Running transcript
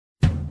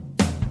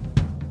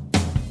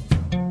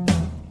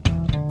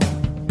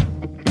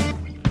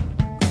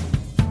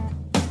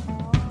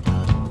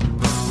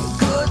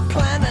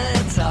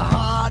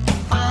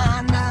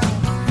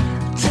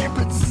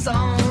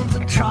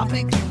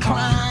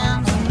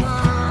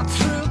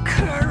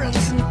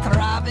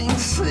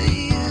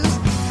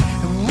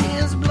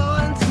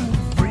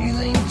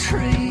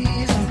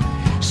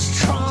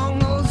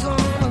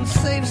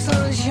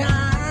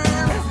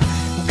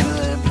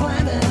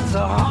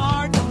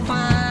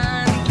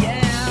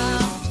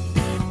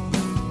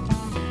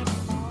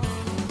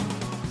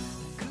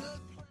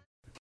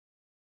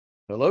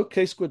Hello,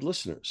 K-Squid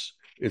listeners.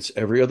 It's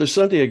every other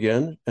Sunday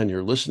again, and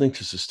you're listening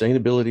to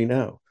Sustainability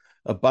Now,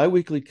 a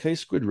biweekly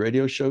K-Squid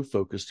radio show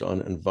focused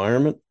on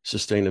environment,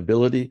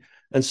 sustainability,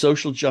 and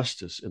social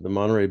justice in the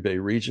Monterey Bay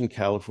region,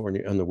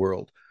 California, and the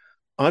world.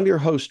 I'm your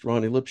host,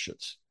 Ronnie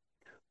Lipschutz.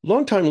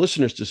 Longtime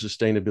listeners to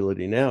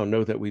Sustainability Now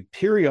know that we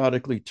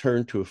periodically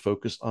turn to a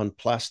focus on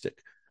plastic,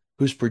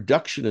 whose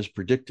production is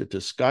predicted to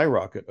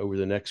skyrocket over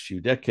the next few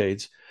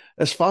decades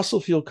as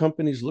fossil fuel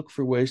companies look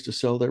for ways to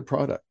sell their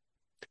product.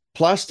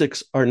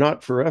 Plastics are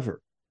not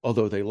forever,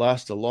 although they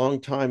last a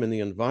long time in the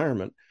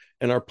environment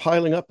and are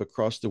piling up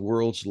across the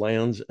world's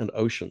lands and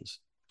oceans.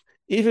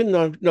 Even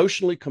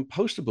notionally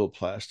compostable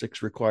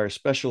plastics require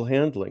special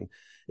handling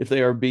if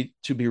they are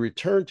to be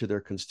returned to their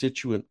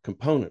constituent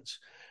components,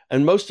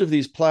 and most of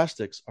these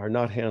plastics are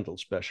not handled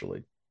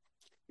specially.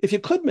 If you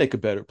could make a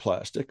better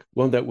plastic,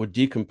 one that would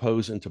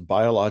decompose into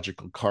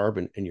biological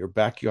carbon in your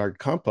backyard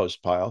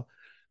compost pile,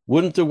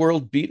 wouldn't the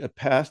world beat a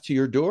path to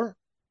your door?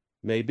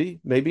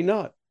 Maybe, maybe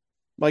not.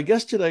 My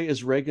guest today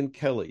is Raegen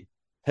Kelly,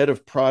 Head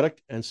of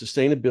Product and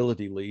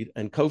Sustainability Lead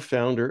and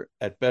co-founder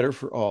at Better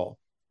for All,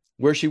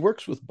 where she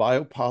works with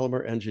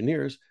biopolymer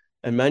engineers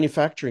and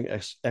manufacturing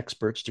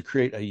experts to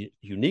create a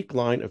unique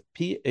line of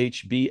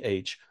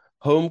PHBH,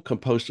 home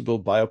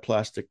compostable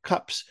bioplastic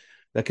cups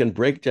that can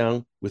break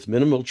down with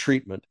minimal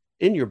treatment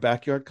in your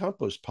backyard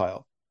compost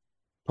pile.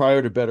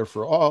 Prior to Better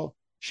for All,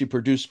 she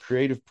produced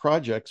creative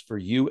projects for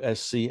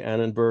USC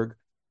Annenberg,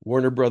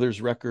 Warner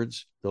Brothers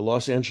Records, the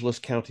Los Angeles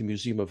County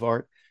Museum of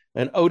Art,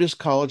 and Otis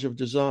College of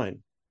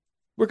Design.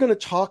 We're going to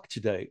talk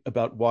today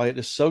about why it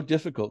is so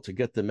difficult to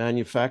get the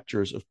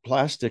manufacturers of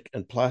plastic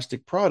and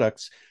plastic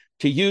products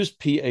to use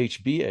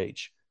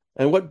PHBH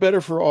and what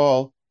Better for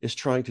All is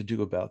trying to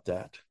do about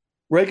that.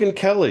 Raegen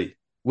Kelly,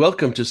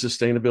 welcome to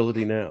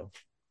Sustainability Now.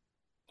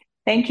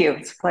 Thank you.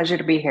 It's a pleasure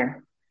to be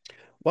here.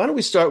 Why don't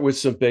we start with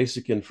some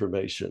basic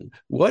information?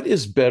 What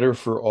is Better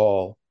for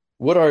All?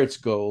 What are its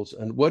goals,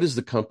 and what is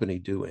the company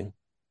doing?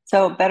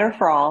 So, Better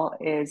for All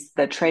is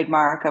the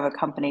trademark of a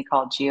company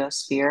called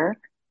Geosphere.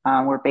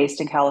 We're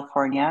based in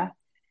California,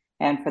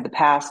 and for the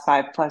past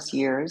 5+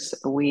 years,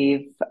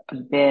 we've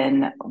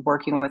been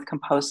working with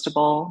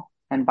compostable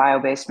and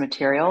bio-based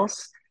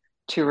materials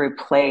to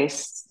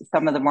replace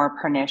some of the more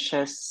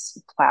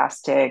pernicious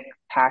plastic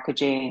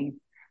packaging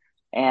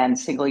and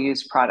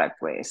single-use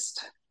product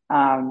waste.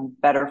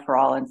 Better for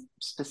All, and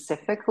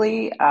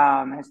specifically,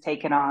 has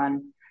taken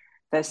on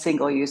the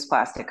single-use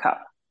plastic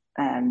cup.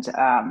 And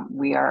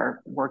we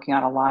are working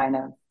on a line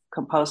of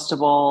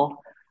compostable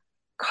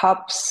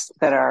cups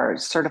that are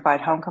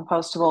certified home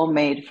compostable,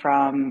 made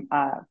from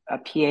a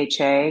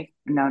PHA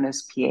known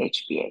as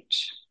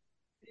PHBH.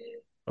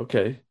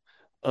 Okay.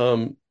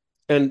 And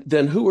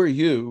then who are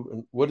you,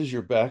 and what is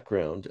your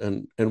background,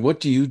 and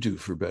what do you do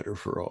for Better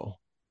for All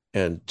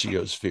and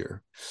Geosphere?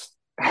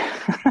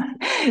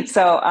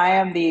 So I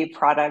am the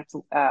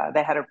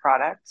head of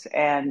product,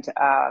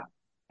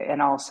 and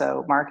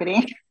also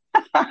marketing.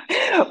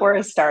 We're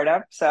a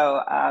startup,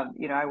 so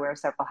I wear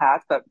several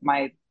hats, but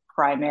my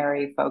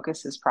primary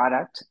focus is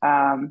product.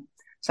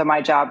 So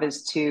my job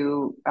is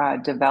to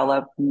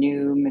develop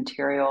new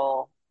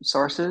material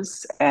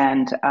sources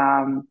and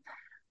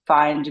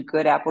find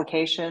good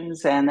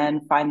applications, and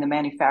then find the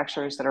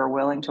manufacturers that are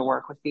willing to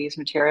work with these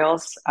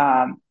materials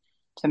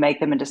to make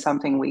them into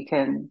something we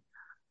can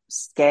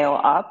scale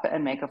up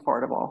and make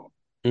affordable.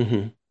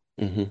 Mm-hmm.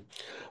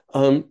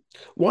 Mm-hmm.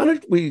 Why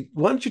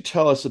don't you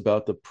tell us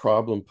about the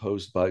problem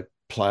posed by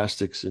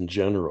plastics in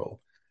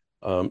general?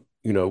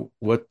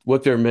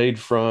 What they're made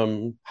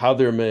from, how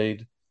they're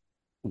made,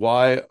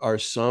 why are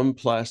some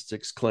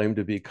plastics claimed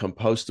to be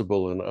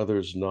compostable and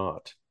others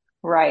not?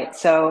 Right.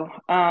 So,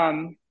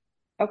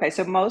 okay.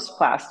 So most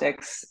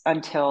plastics,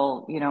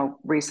 until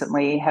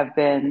recently, have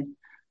been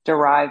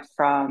derived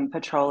from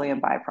petroleum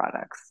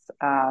byproducts,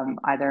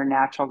 either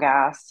natural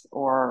gas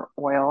or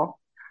oil.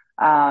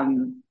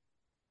 Um,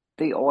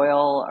 the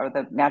oil or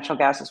the natural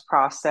gas is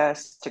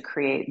processed to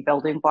create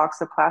building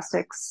blocks of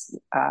plastics.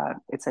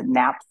 It's a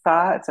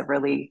naphtha. It's a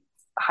really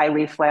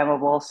highly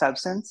flammable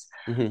substance.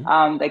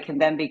 Mm-hmm. They can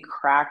then be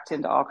cracked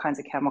into all kinds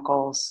of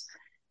chemicals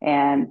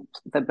and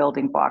the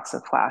building blocks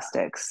of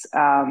plastics.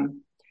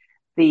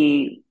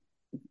 The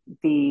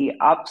the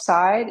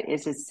upside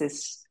is it's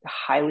this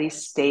highly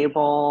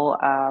stable,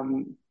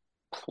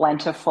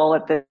 plentiful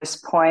at this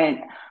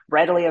point,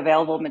 readily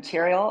available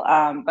material.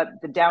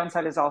 But the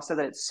downside is also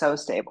that it's so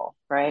stable,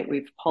 right?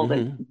 We've pulled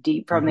it Mm-hmm.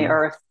 deep from the Mm-hmm.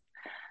 earth,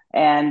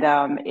 and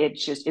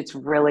it's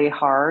really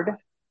hard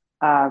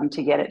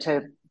to get it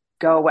to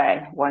go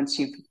away once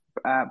you've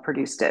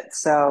produced it.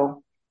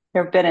 So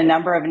there have been a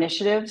number of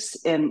initiatives,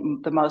 in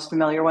the most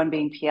familiar one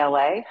being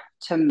PLA,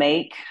 to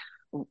make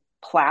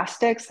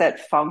plastics that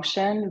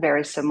function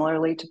very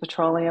similarly to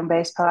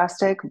petroleum-based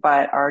plastic,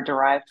 but are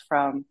derived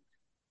from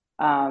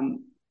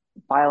um,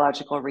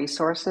 biological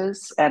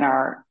resources and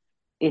are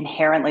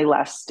inherently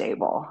less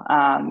stable,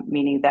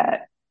 meaning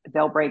that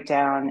they'll break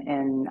down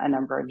in a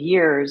number of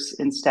years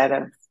instead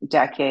of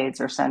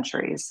decades or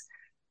centuries.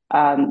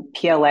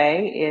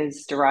 PLA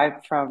is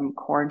derived from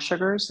corn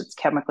sugars. It's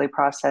chemically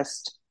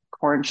processed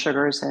corn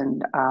sugars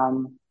and I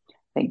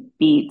think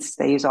beets.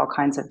 They use all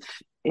kinds of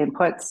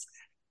inputs.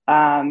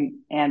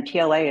 And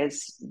PLA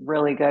is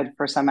really good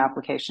for some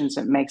applications.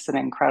 It makes an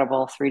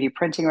incredible 3D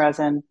printing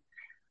resin.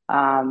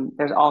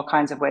 There's all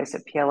kinds of ways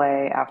that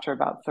PLA, after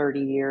about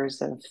 30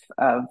 years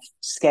of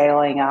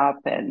scaling up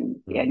and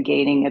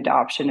gaining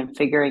adoption and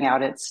figuring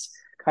out its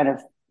kind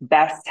of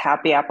best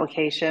happy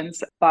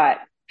applications. But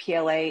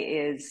PLA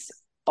is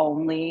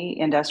only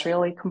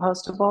industrially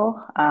compostable.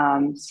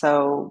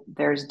 So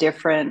there's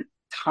different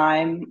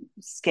time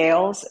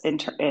scales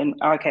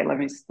okay, let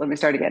me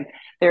start again.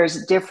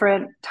 There's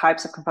different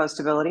types of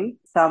compostability.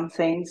 Some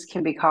things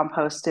can be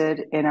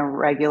composted in a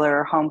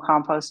regular home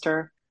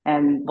composter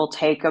and will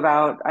take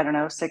about, I don't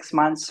know, 6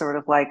 months, sort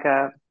of like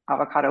a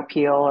avocado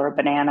peel or a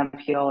banana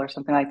peel or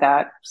something like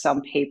that.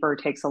 Some paper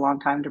takes a long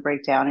time to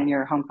break down in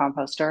your home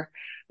composter,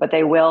 but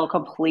they will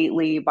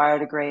completely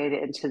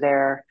biodegrade into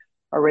their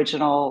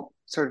original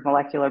sort of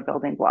molecular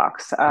building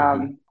blocks.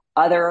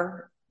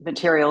 Other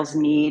materials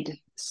need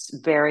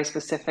very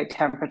specific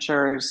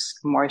temperatures,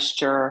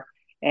 moisture,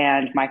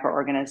 and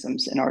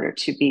microorganisms in order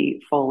to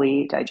be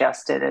fully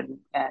digested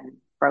and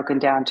broken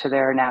down to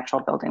their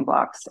natural building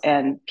blocks.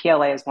 And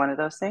PLA is one of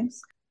those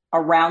things.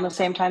 Around the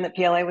same time that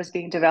PLA was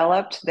being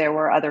developed, there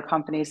were other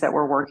companies that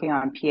were working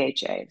on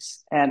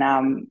PHAs.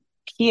 And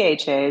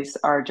PHAs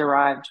are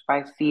derived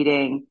by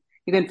feeding,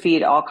 you can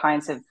feed all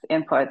kinds of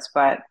inputs,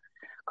 but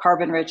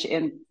carbon-rich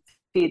in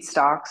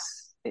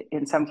feedstocks,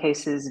 in some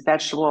cases,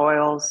 vegetable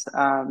oils,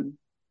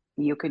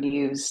 you could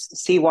use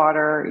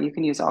seawater, you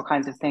can use all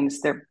kinds of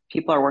things.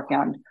 People are working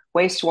on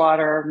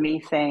wastewater,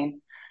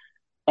 methane.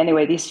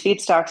 Anyway, these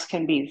feedstocks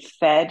can be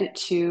fed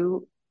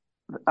to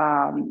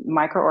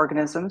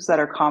microorganisms that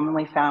are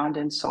commonly found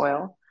in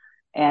soil,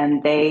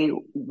 and they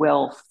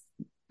will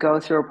go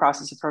through a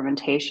process of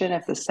fermentation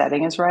if the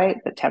setting is right,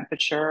 the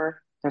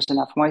temperature, there's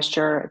enough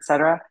moisture,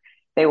 etc.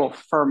 They will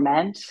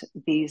ferment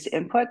these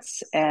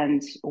inputs,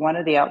 and one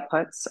of the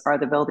outputs are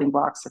the building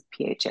blocks of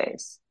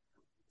PHAs.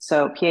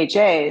 So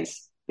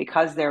PHAs,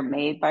 because they're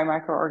made by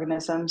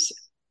microorganisms,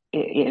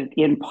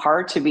 in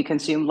part to be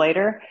consumed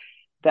later,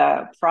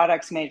 the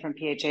products made from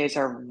PHAs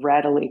are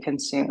readily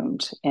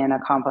consumed in a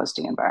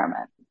composting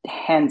environment.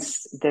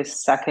 Hence,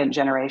 this second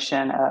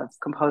generation of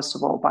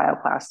compostable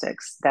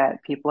bioplastics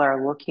that people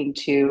are looking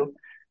to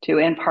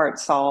in part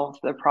solve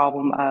the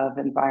problem of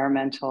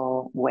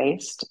environmental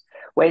waste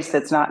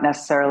that's not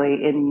necessarily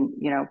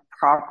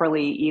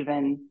properly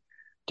even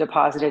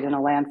deposited in a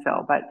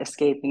landfill, but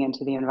escaping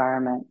into the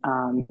environment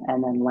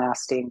and then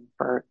lasting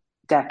for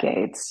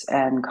decades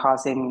and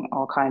causing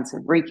all kinds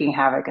of wreaking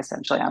havoc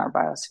essentially on our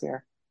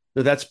biosphere.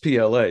 Now, that's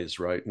PLAs,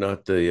 right?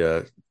 Not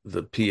the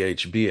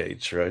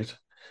PHBH, right?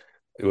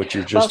 What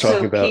you're just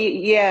talking about.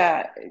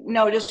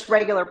 No, just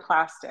regular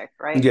plastic,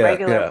 right? Yeah,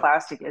 Regular yeah,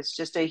 plastic is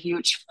just a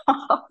huge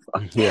problem.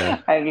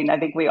 yeah. I mean, I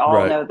think we all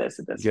Right. know this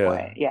at this Yeah,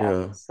 point. Yeah.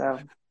 yeah, So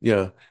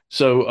yeah.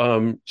 So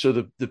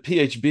the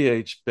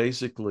PHBH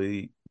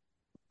basically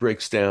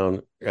breaks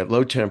down at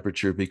low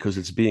temperature because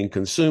it's being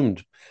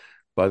consumed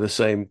by the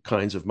same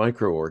kinds of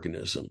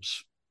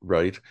microorganisms,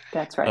 right?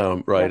 that's right.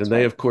 Right. And That's they,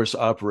 right. of course,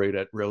 operate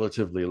at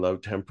relatively low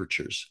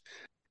temperatures.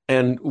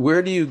 And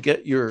where do you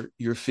get your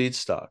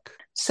feedstock?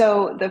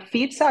 So the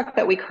feedstock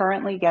that we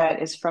currently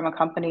get is from a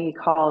company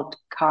called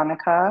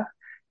Konica.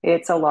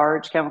 It's a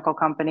large chemical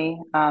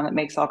company that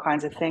makes all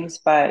kinds of things,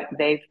 but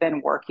they've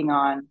been working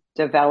on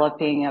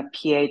developing a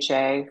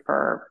PHA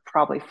for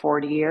probably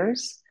 40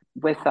 years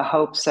with the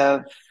hopes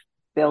of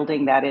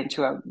building that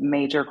into a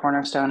major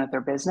cornerstone of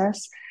their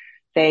business.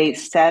 They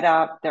set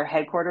up their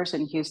headquarters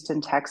in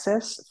Houston,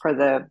 Texas for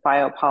the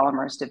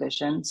biopolymers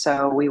division.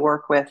 So we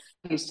work with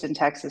Houston,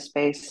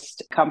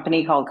 Texas-based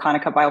company called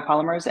Konica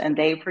Biopolymers, and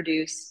they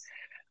produce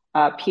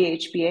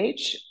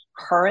PHBH.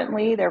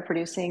 Currently, they're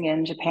producing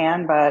in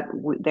Japan, but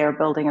they're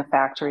building a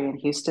factory in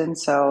Houston.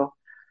 So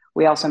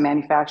we also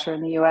manufacture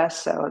in the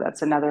US. So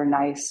that's another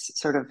nice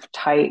sort of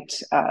tight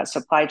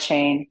supply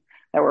chain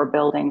that we're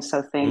building.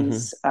 So Mm-hmm.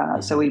 so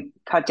Mm-hmm. we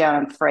cut down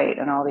on freight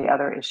and all the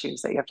other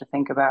issues that you have to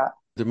think about.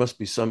 There must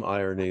be some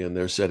irony in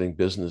their setting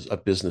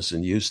business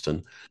in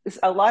Houston.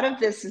 A lot of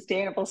the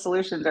sustainable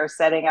solutions are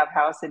setting up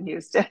house in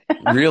Houston.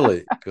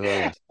 Really?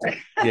 God.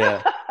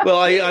 Yeah. Well,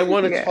 I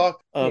want to Yeah.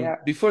 talk. Yeah.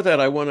 Before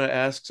that, I want to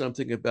ask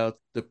something about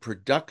the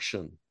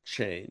production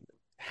chain.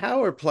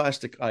 How are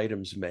plastic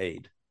items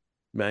made,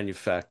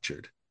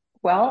 manufactured?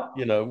 Well,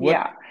 You know what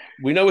yeah.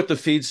 we know what the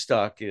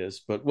feedstock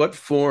is, but what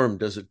form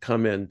does it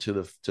come into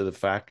the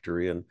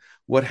factory, and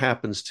what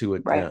happens to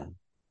it Right. then?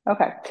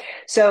 Okay.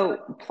 So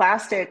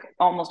plastic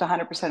almost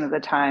 100% of the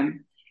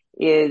time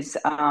is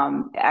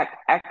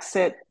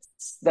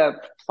exits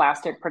the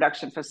plastic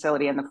production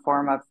facility in the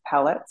form of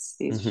pellets,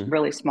 these Mm-hmm.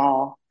 really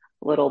small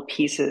little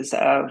pieces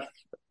of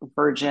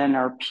virgin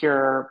or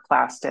pure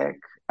plastic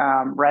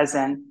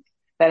resin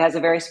that has a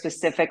very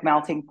specific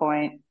melting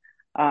point,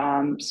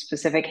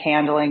 specific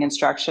handling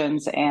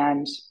instructions.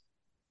 And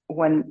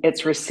when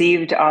it's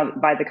received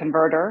by the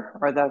converter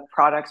or the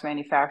products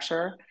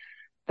manufacturer,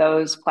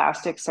 those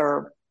plastics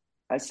are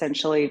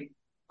essentially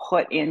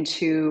put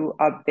into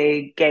a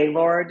big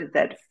gaylord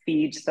that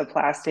feeds the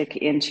plastic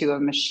into a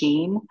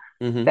machine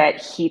Mm-hmm.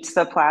 that heats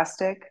the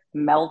plastic,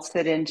 melts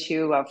it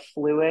into a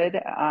fluid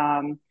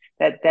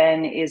that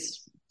then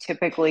is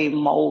typically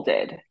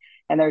molded.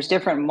 And there's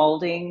different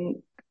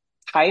molding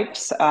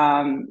types.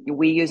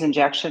 We use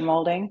injection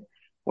molding,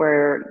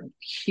 where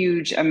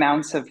huge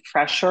amounts of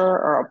pressure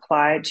are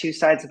applied, two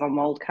sides of a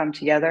mold come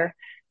together,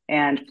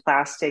 and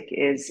plastic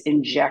is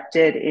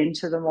injected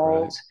into the Right.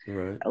 mold,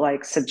 Right.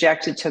 like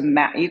subjected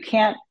to you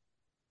can't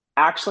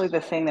actually,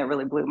 the thing that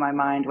really blew my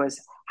mind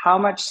was how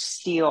much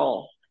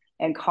steel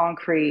and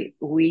concrete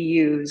we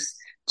use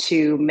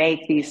to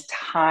make these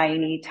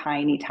tiny,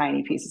 tiny,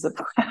 tiny pieces of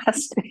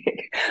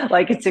plastic.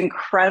 Like, it's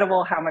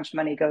incredible how much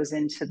money goes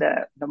into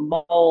the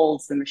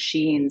molds, the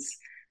machines,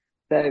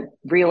 the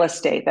real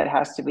estate that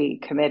has to be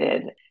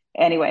committed.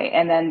 Anyway,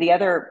 and then the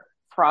other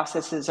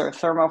processes are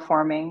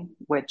thermoforming,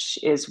 which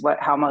is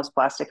how most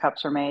plastic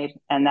cups are made.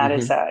 And that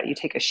is Mm-hmm. you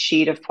take a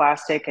sheet of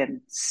plastic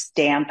and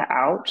stamp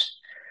out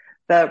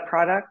the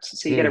product,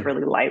 so you get a Mm.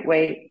 really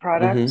lightweight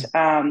product.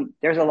 Mm-hmm.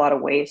 There's a lot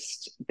of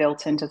waste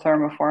built into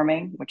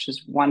thermoforming, which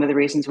is one of the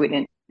reasons we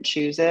didn't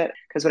choose it,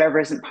 because whatever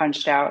isn't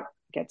punched out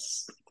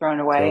gets thrown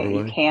away. You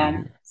Totally. can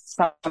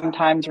Mm-hmm.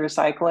 sometimes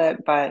recycle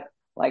it, but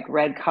like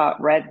red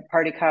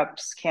party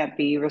cups can't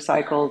be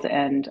recycled,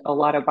 and a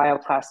lot of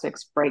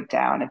bioplastics break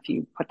down if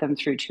you put them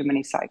through too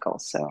many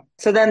cycles.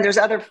 So then there's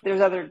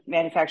other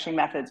manufacturing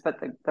methods, but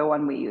the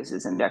one we use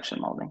is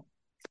injection molding.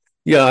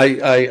 Yeah,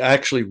 I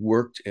actually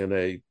worked in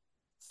a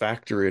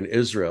factory in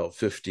Israel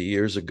 50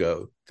 years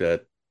ago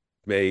that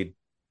made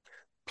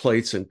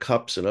plates and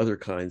cups and other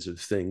kinds of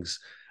things,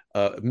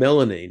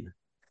 melamine.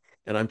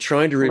 And I'm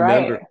trying to Right.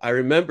 remember, I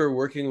remember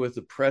working with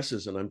the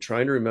presses, and I'm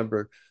trying to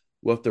remember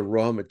what the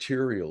raw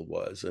material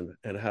was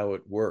and how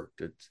it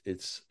worked.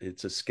 It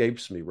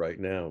escapes me right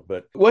now.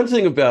 But one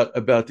thing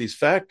about these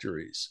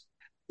factories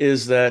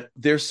is that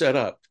they're set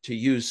up to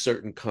use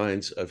certain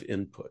kinds of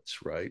inputs,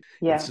 right?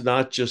 Yeah. It's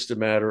not just a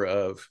matter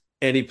of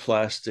any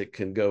plastic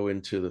can go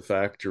into the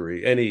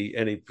factory,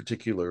 any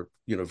particular,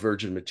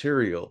 virgin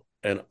material,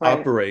 and Right.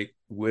 operate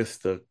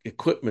with the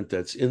equipment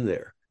that's in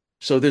there.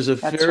 So there's a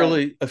That's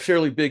right.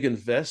 fairly big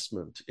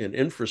investment in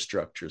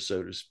infrastructure,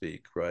 so to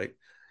speak, right?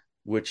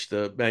 Which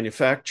the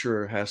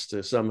manufacturer has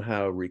to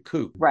somehow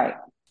recoup. Right.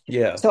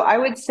 Yeah. So I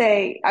would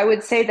say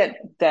that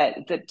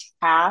the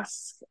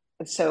task,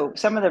 so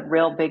some of the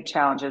real big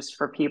challenges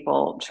for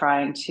people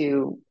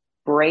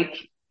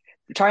break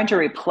trying to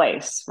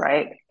replace,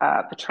 right,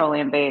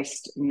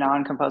 petroleum-based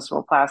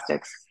non-compostable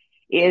plastics,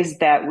 is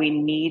that we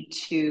need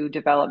to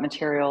develop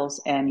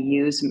materials and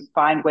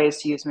find ways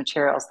to use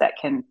materials that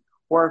can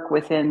work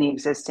within the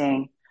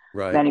existing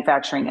Right.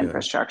 manufacturing Yeah.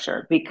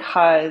 infrastructure,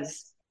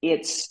 because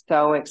it's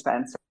so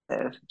expensive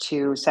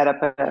to set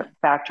up a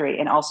factory,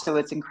 and also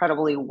it's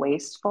incredibly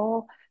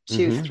wasteful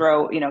to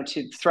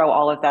Mm-hmm. throw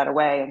all of that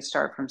away and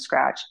start from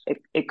scratch.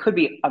 It could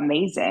be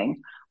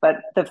amazing, but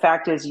the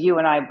fact is, you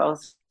and I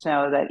both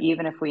know that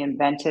even if we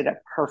invented a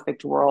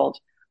perfect world,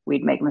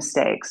 we'd make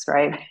mistakes,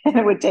 right? And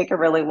it would take a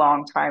really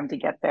long time to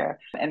get there.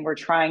 And we're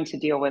trying to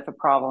deal with a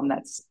problem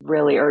that's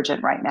really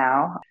urgent right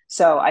now.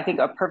 So I think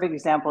a perfect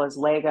example is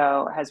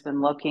Lego has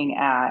been looking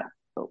at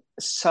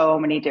so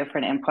many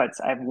different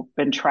inputs. I've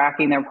been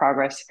tracking their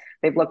progress.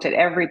 They've looked at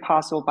every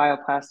possible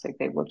bioplastic.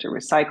 They've looked at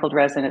recycled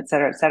resin, et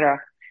cetera, et cetera.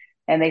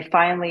 And they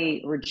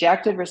finally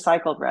rejected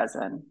recycled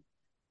resin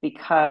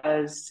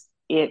because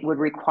it would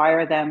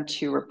require them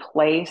to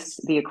replace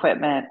the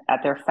equipment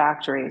at their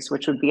factories,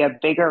 which would be a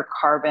bigger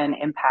carbon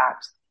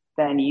impact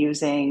than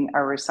using a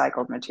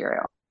recycled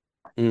material.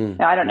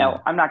 Now, I don't know.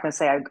 Mm-hmm. I'm not going to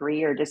say I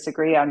agree or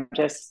disagree. I'm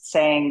just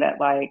saying that,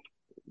 like,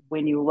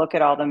 when you look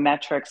at all the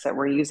metrics that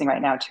we're using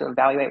right now to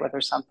evaluate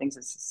whether something's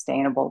a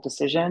sustainable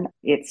decision,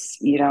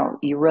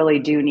 you really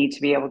do need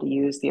to be able to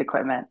use the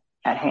equipment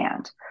at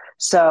hand.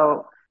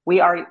 So we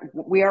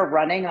are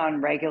running on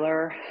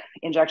regular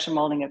injection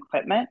molding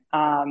equipment.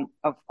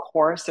 Of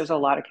course, there's a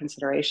lot of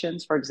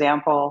considerations. For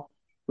example,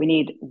 we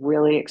need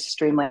really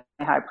extremely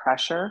high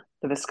pressure.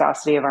 The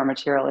viscosity of our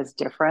material is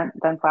different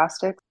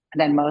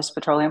than most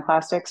petroleum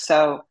plastics.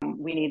 So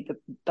we need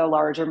the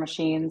larger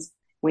machines.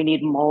 We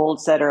need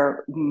molds that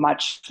are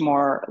much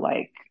more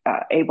like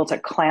able to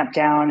clamp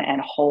down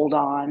and hold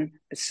on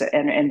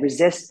and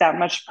resist that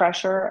much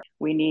pressure.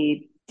 We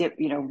need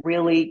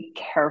really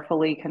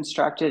carefully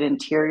constructed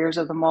interiors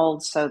of the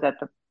molds so that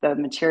the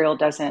material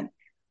doesn't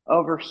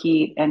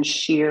overheat and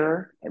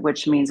shear,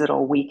 which means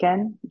it'll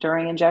weaken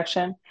during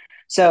injection.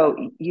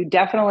 So you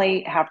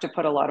definitely have to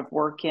put a lot of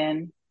work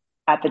in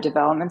at the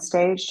development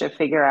stage to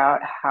figure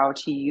out how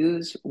to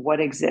use what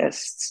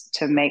exists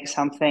to make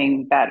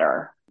something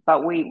better.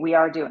 But we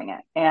are doing it.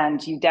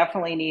 And you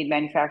definitely need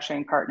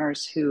manufacturing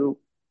partners who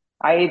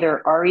are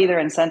either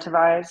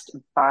incentivized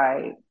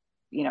by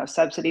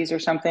subsidies or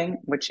something,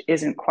 which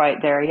isn't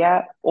quite there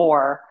yet,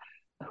 or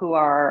who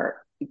are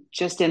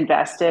just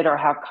invested or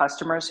have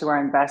customers who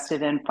are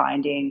invested in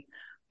finding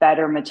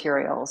better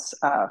materials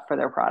for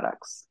their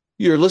products.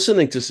 You're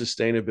listening to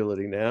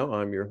Sustainability Now.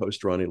 I'm your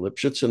host, Ronnie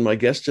Lipschutz, and my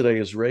guest today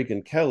is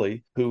Raegen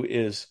Kelly, who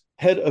is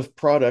head of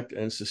product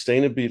and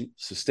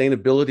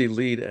sustainability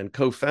lead and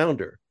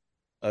co-founder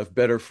of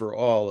Better for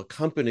All, a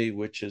company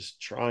which is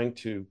trying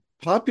to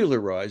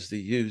popularize the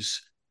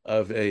use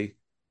of a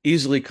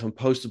easily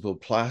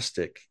compostable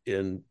plastic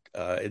in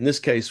this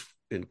case,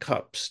 in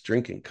cups,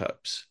 drinking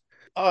cups.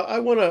 I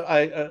want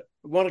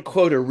to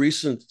quote a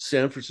recent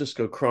San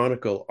Francisco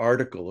Chronicle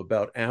article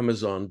about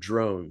Amazon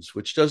drones,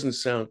 which doesn't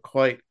sound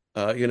quite,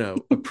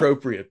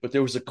 appropriate, but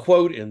there was a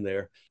quote in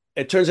there.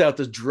 It turns out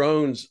the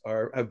drones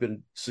have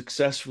been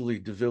successfully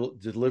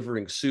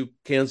delivering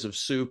cans of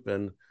soup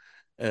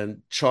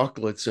and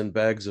chocolates and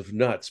bags of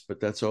nuts, but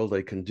that's all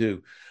they can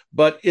do.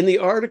 But in the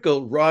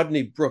article,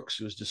 Rodney Brooks,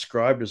 who is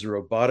described as a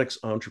robotics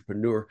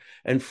entrepreneur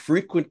and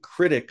frequent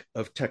critic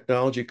of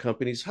technology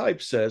companies'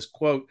 hype, says,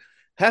 quote,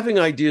 having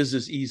ideas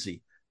is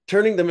easy.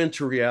 Turning them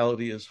into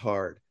reality is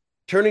hard.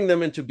 Turning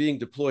them into being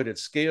deployed at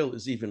scale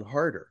is even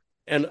harder.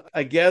 And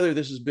I gather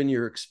this has been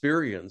your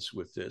experience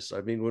with this.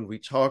 I mean, when we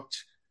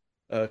talked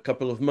a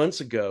couple of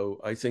months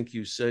ago, I think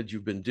you said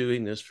you've been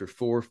doing this for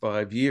 4 or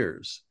 5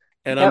 years.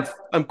 And Yep.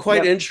 I'm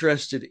quite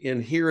interested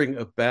in hearing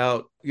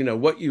about,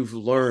 what you've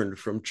learned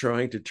from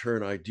trying to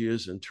turn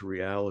ideas into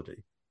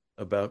reality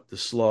about the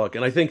slog.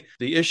 And I think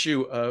the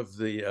issue of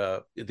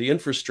the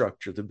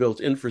infrastructure, the built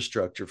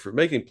infrastructure for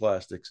making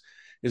plastics,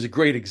 is a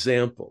great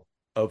example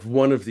of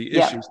one of the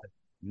issues that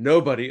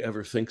nobody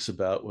ever thinks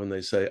about when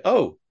they say,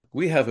 "Oh,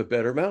 we have a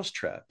better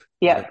mousetrap."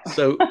 Yeah.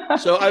 So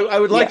I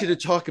would like you to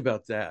talk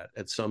about that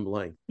at some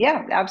length.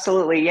 Yeah,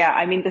 absolutely. Yeah.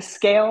 I mean, the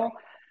scale,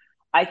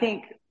 I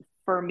think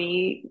for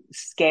me,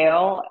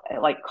 scale,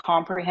 like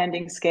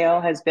comprehending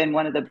scale, has been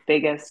one of the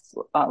biggest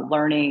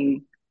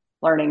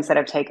learnings that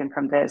I've taken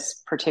from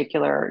this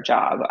particular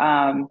job.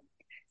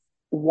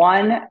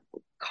 One,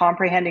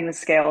 comprehending the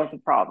scale of the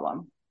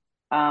problem,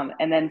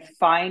 and then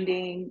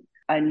finding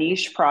a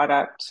niche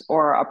product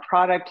or a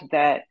product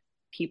that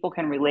people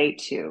can relate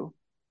to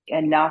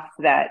enough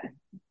that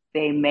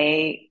they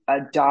may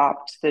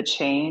adopt the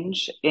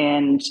change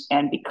and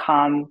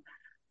become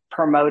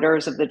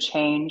promoters of the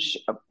change,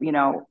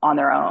 on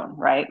their own,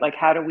 right? Like,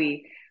 how do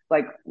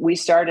we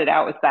started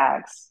out with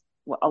bags.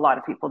 A lot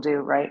of people do,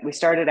 right? We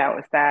started out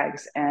with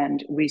bags,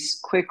 and we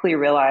quickly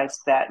realized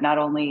that not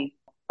only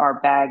are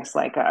bags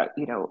like a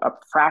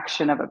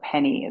fraction of a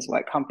penny is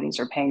what companies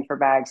are paying for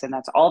bags, and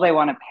that's all they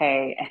want to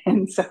pay.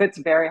 And so it's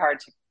very hard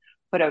to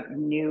put a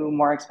new,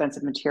 more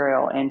expensive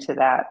material into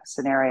that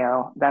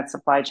scenario, that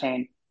supply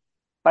chain.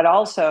 But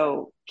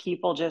also,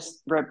 people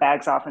just rip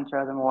bags off and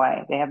throw them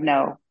away. They have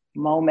no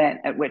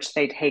moment at which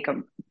they take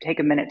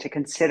a minute to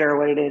consider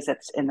what it is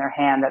that's in their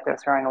hand that they're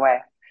throwing away.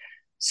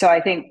 So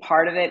I think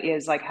part of it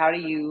is like, how do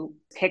you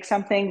pick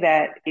something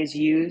that is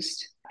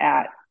used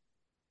at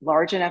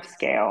large enough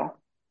scale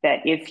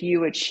that if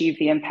you achieve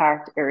the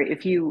impact, or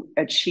if you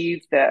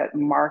achieve the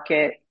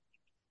market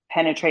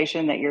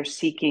penetration that you're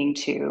seeking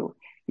to,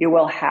 you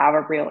will have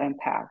a real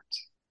impact.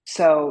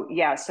 So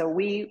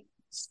we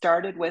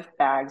started with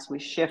bags, we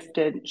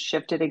shifted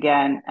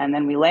again, and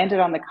then we landed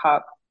on the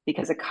cup,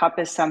 because a cup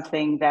is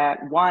something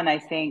that, one, I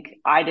think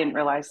I didn't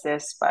realize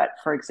this, but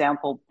for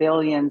example,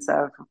 billions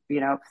of,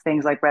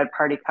 things like red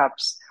party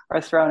cups are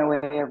thrown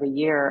away every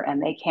year,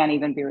 and they can't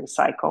even be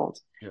recycled.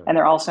 Yeah. And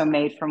they're also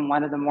made from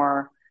one of the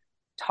more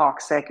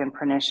toxic and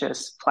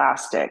pernicious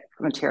plastic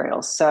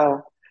materials.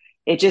 So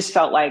it just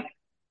felt like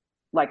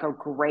a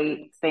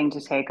great thing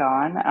to take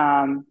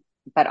on.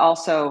 But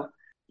also,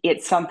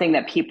 it's something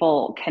that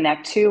people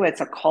connect to.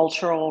 It's a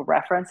cultural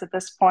reference at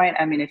this point.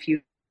 I mean, if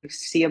you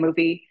see a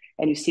movie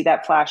and you see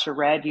that flash of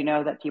red, you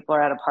know that people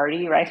are at a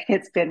party, right?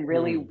 It's been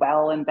really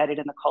well embedded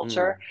in the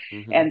culture.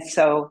 Mm-hmm. And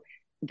so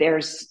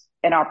there's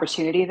an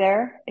opportunity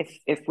there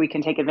if we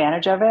can take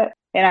advantage of it.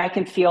 And I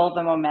can feel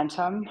the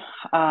momentum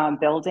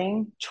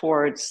building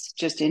towards,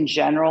 just in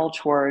general,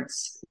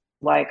 towards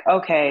like,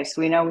 okay,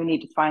 so we know we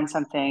need to find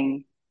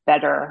something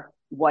better.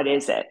 What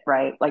is it,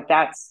 right? Like,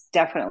 that's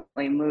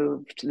definitely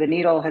moved. The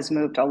needle has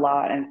moved a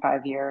lot in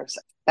 5 years.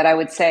 But I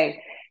would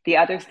say the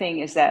other thing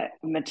is that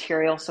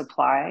material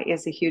supply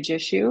is a huge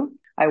issue.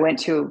 I went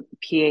to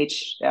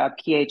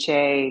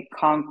PHA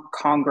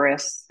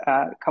Congress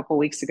a couple of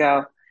weeks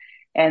ago,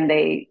 and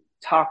they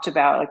talked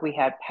about, like, we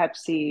had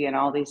Pepsi and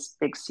all these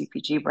big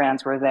CPG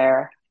brands were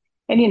there.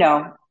 And,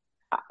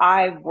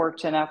 I've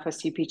worked enough with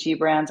CPG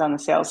brands on the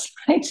sales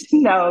side to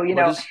know,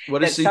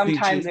 what is that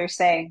sometimes they're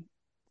saying,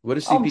 what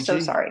is CPG? Oh, I'm so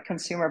sorry.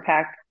 Consumer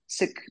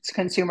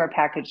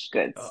packaged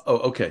goods.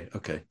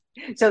 Okay.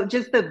 So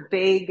just the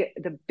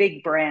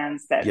big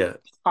brands that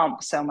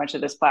pump so much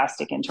of this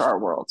plastic into our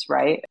worlds,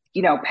 right?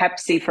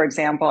 Pepsi, for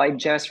example, I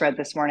just read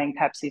this morning,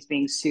 Pepsi's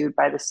being sued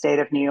by the state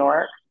of New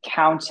York,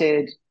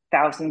 counted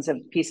thousands of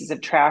pieces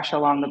of trash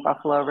along the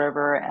Buffalo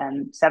River,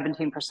 and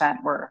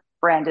 17% were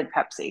branded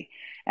Pepsi,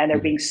 and they're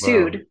being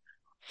sued.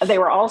 Wow. They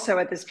were also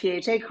at this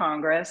PHA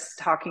Congress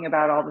talking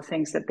about all the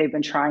things that they've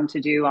been trying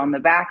to do on the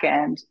back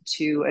end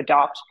to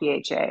adopt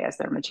PHA as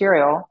their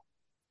material.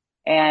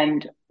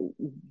 And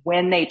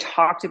when they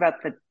talked about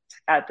the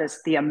at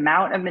this, the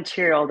amount of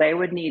material they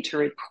would need to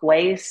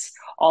replace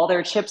all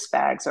their chips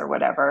bags or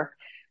whatever,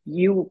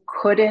 you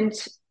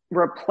couldn't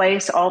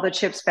replace all the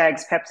chips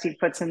bags Pepsi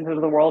puts into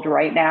the world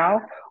right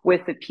now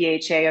with the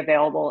PHA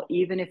available,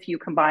 even if you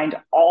combined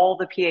all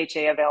the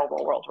PHA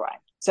available worldwide.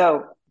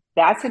 So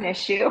that's an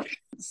issue.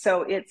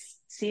 So it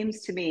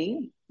seems to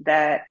me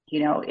that,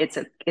 it's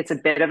a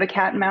bit of a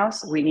cat and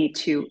mouse. We need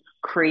to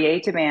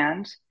create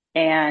demand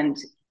and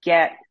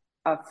get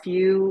a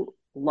few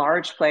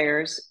large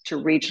players to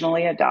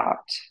regionally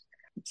adopt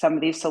some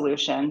of these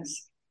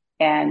solutions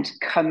and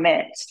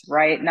commit,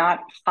 right? Not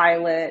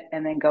pilot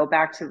and then go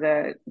back to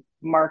the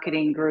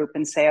marketing group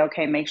and say,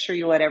 okay, make sure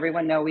you let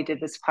everyone know we did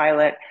this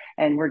pilot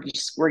and we're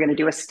going to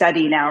do a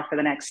study now for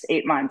the next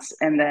 8 months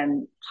and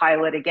then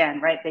pilot again,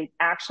 right? They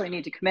actually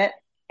need to commit,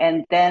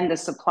 and then the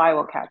supply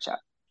will catch up.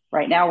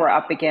 Right now we're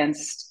up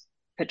against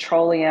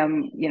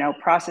petroleum,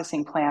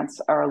 processing plants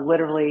are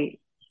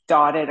literally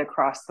dotted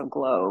across the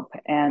globe.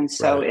 And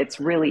so It's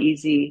really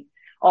easy.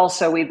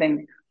 Also, we've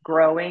been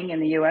growing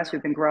in the US,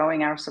 we've been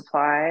growing our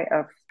supply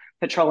of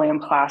petroleum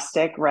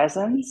plastic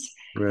resins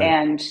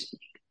and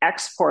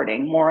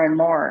exporting more and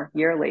more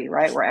yearly,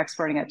 right? We're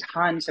exporting a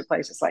ton to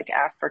places like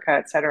Africa,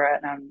 et cetera.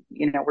 And,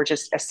 we're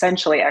just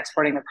essentially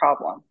exporting the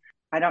problem.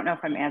 I don't know if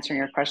I'm answering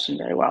your question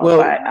very well,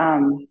 but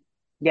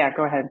yeah,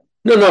 go ahead.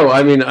 No.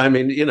 I mean,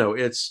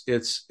 it's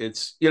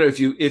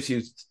if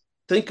you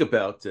think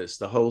about this,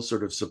 the whole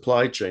sort of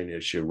supply chain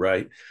issue,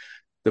 right?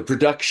 The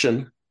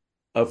production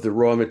of the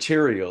raw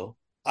material,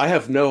 I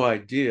have no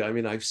idea. I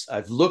mean,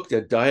 I've looked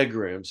at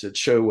diagrams that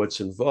show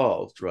what's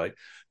involved, right?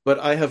 But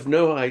I have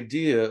no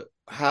idea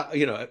how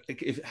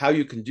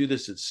you can do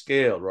this at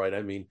scale, right?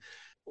 I mean,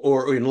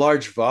 or in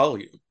large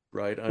volume,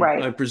 right?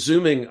 I'm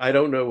presuming, I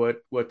don't know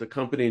what the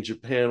company in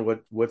Japan,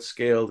 what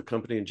scale the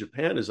company in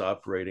Japan is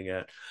operating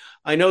at.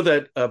 I know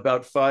that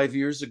about 5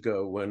 years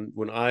ago,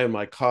 when I and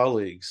my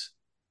colleagues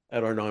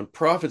at our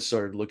nonprofit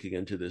started looking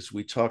into this,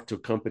 we talked to a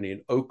company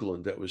in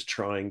Oakland that was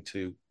trying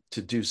to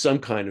do some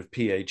kind of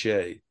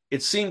PHA.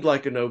 It seemed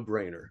like a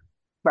no-brainer.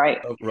 Right.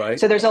 Right.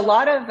 So there's a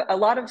lot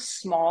of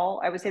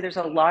small, I would say there's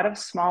a lot of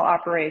small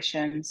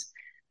operations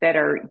that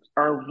are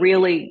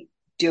really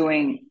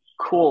doing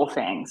cool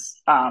things,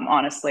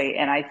 honestly.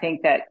 And I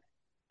think that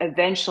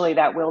eventually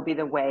that will be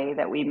the way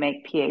that we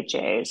make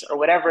PHAs or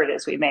whatever it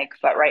is we make.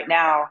 But right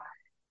now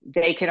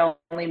they can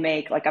only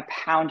make like a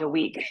pound a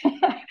week.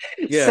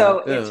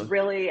 It's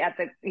really at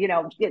the,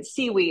 it's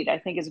seaweed, I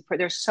think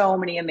there's so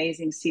many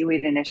amazing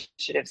seaweed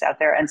initiatives out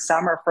there, and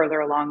some are further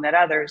along than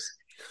others.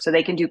 So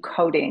they can do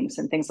coatings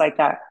and things like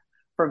that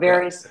for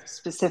very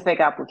specific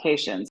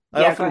applications.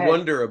 I often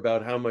wonder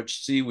about how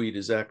much seaweed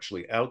is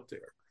actually out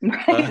there.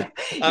 I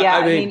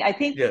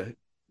think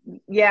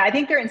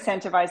they're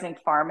incentivizing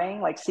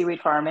farming, like seaweed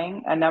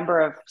farming. A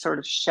number of sort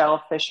of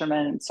shell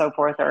fishermen and so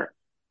forth are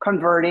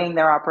converting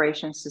their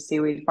operations to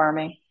seaweed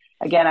farming.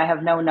 Again, I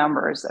have no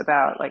numbers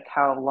about like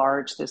how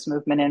large this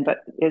movement but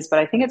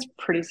I think it's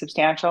pretty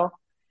substantial.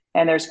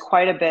 And there's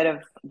quite a bit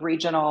of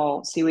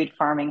regional seaweed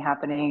farming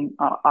happening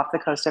off the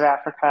coast of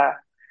Africa,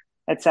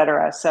 et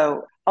cetera.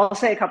 So I'll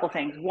say a couple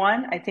things.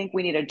 One, I think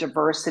we need a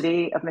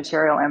diversity of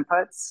material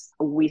inputs.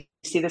 We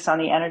see this on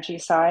the energy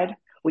side.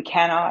 We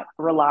cannot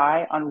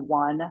rely on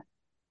one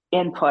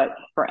input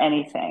for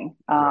anything.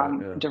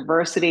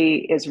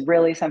 Diversity is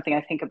really something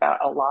I think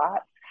about a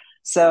lot.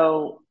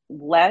 So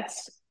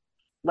let's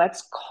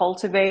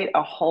cultivate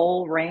a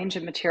whole range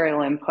of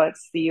material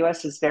inputs. The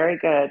US is very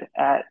good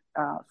at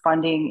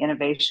funding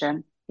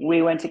innovation.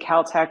 We went to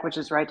Caltech, which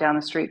is right down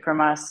the street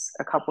from us,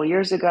 a couple of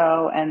years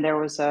ago, and there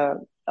was a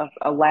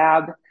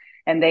lab,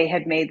 and they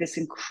had made this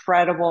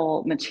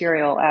incredible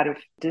material out of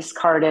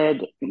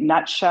discarded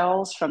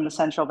nutshells from the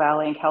Central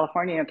Valley in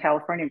California.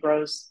 California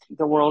grows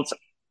the world's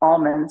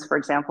almonds, for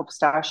example,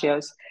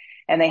 pistachios.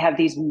 And they have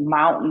these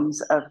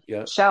mountains of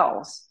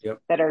shells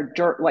that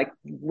are like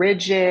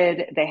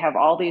rigid. They have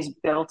all these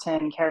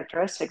built-in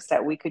characteristics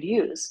that we could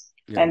use.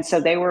 And so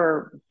they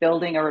were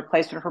building a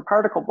replacement for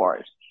particle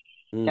board.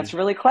 That's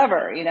really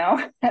clever,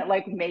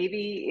 like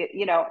maybe,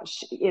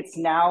 it's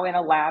now in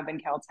a lab in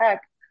Caltech,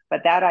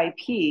 but that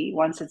IP,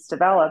 once it's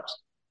developed,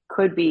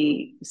 could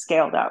be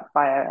scaled up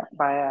by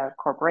a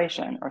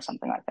corporation or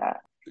something like that.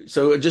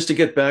 So just to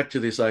get back to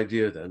this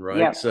idea then, right?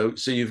 Yep.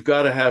 So you've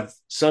got to have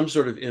some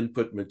sort of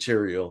input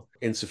material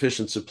in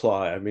sufficient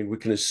supply. I mean, we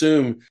can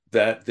assume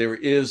that there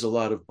is a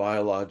lot of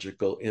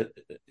biological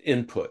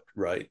input,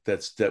 right?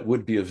 That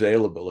would be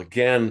available.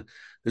 Again,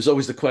 there's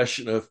always the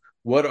question of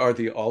what are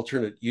the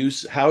alternate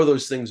use? How are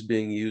those things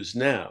being used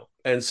now?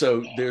 And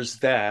so there's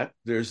that.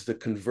 There's the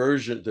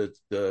conversion,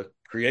 the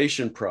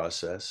creation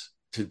process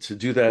to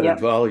do that in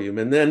volume.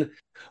 And then,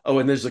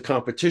 and there's a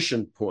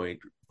competition point,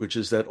 which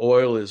is that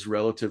oil is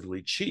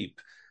relatively cheap,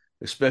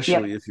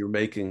 especially if you're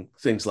making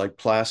things like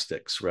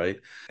plastics, right?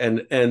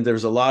 And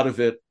there's a lot of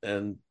it,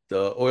 and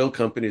the oil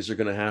companies are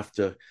going to have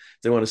to, if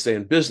they want to stay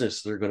in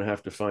business, they're going to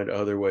have to find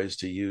other ways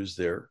to use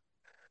their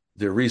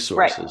their Right.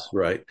 resources,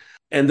 right?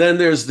 And then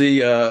there's the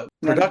Then,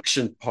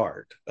 production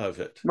part of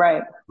it,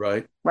 right.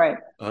 right? Right.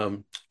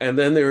 And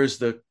then there is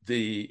the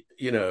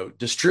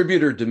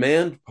distributor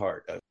demand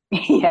part of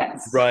it,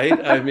 Yes. right?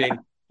 I Yeah. mean,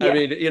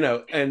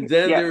 and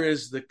then Yeah. there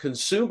is the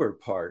consumer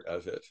part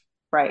of it,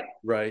 Right.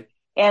 right?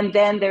 And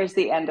then there's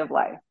the end of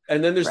life.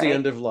 And then there's the Right.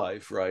 end of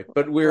life, right?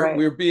 But we're Right.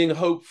 we're being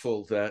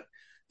hopeful that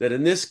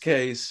in this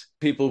case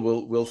people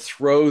will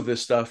throw the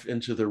stuff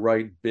into the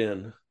right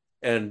bin,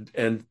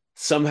 and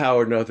somehow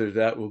or another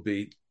that will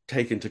be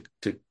taken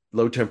to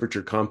low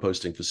temperature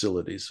composting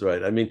facilities,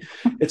 right? I mean,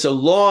 it's a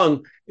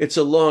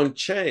long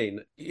chain,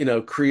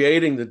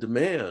 creating the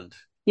demand.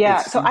 It Yeah.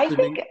 So seems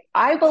to me.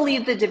 I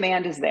believe the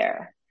demand is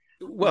there.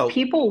 Well,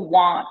 People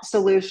want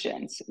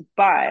solutions,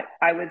 but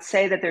I would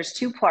say that there's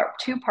two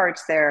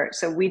parts there.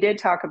 So we did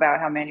talk about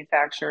how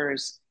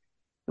manufacturers,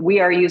 we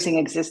are using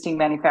existing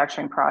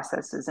manufacturing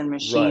processes and right,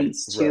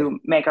 machines right, to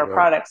make our right.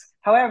 products.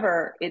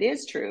 However, it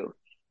is true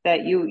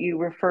that you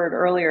referred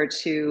earlier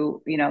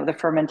to, the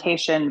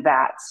fermentation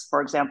vats,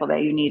 for example,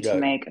 that you need to Yeah,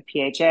 make a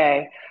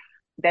PHA,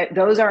 that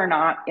those are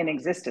not in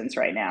existence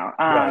right now.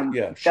 right,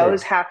 yeah,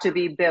 Those sure. have to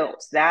be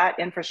built. That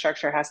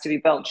infrastructure has to be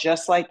built,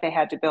 just like they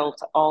had to build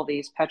all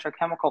these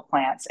petrochemical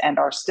plants and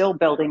are still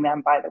building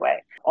them, by the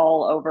way,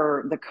 all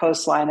over the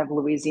coastline of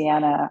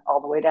Louisiana,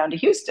 all the way down to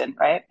Houston,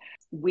 right?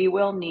 We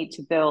will need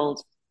to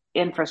build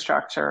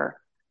infrastructure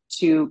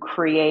to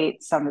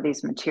create some of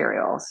these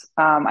materials.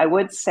 I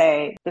would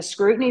say the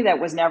scrutiny that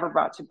was never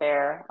brought to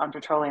bear on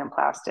petroleum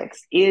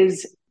plastics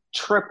is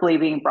triply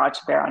being brought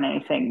to bear on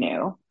anything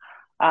new.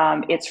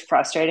 It's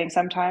frustrating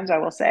sometimes, I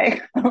will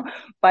say,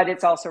 but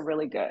it's also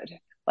really good.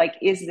 Like,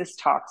 is this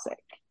toxic?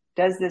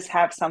 Does this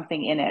have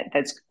something in it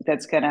that's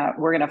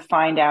we're gonna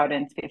find out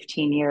in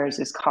 15 years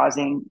is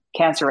causing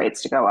cancer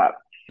rates to go up?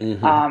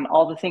 Hmm.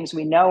 All the things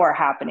we know are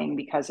happening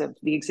because of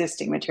the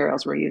existing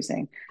materials we're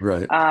using.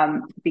 Right.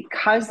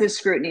 Because this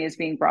scrutiny is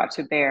being brought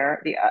to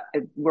bear,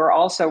 we're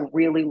also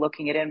really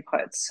looking at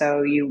inputs.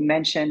 So you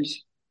mentioned,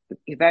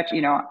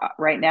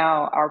 right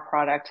now our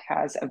product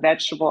has a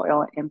vegetable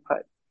oil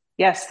input.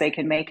 Yes, they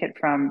can make it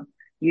from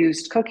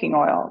used cooking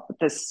oil.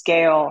 The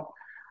scale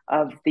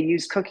of the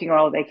used cooking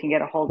oil they can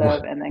get a hold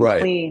of and then Right.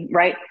 clean,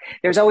 right?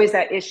 There's always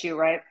that issue,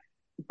 right?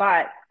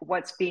 But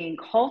what's being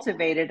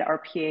cultivated are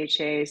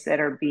PHAs that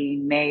are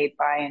being made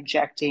by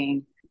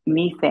injecting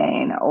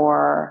methane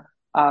or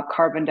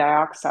carbon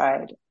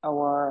dioxide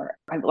or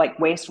like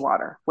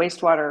wastewater.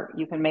 Wastewater,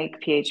 you can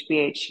make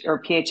PHBH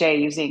or PHA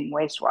using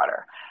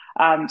wastewater.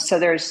 So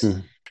there's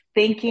Mm.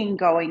 thinking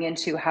going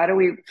into how do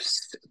we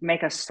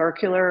make a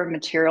circular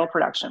material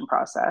production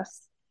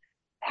process?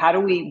 How do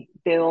we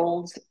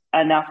build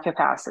enough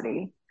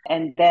capacity?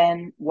 And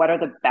then what are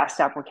the best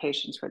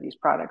applications for these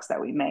products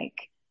that we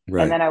make? And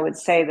Right. then I would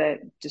say the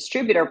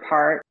distributor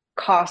part,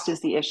 cost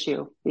is the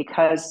issue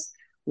because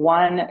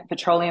one,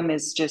 petroleum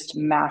is just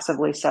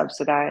massively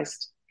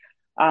subsidized.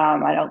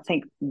 I don't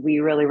think we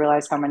really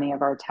realize how many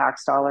of our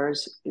tax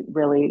dollars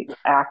really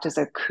act as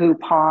a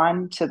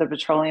coupon to the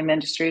petroleum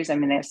industries. I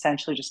mean, they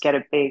essentially just get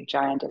a big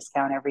giant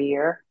discount every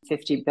year.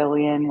 50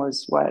 billion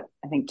was what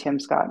I think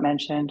Tim Scott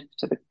mentioned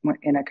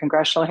in a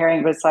congressional hearing.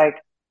 It was like,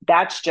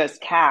 that's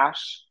just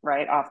cash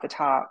right off the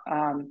top.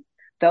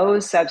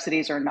 Those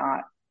subsidies are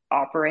not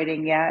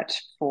operating yet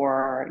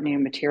for new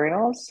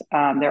materials.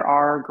 There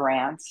are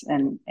grants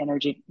and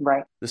energy,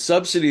 right? The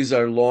subsidies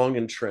are long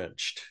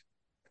entrenched.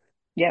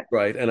 Yep.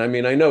 Right. And I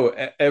mean, I know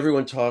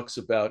everyone talks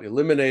about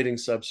eliminating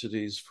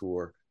subsidies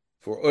for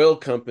oil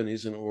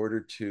companies in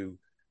order to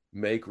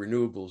make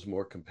renewables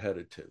more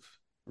competitive.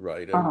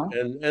 Right. And Uh-huh.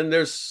 and and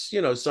there's,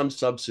 some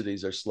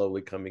subsidies are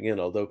slowly coming in,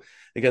 although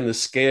again, the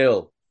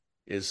scale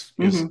is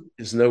is Mm-hmm.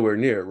 is nowhere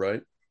near,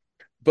 right?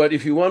 But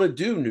if you want to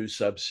do new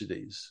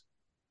subsidies,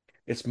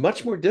 it's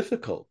much more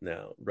difficult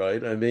now,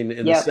 right? I mean,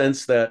 in the Yep.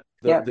 sense that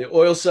the, Yep. the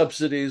oil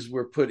subsidies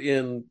were put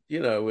in,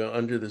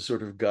 under the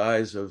sort of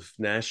guise of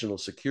national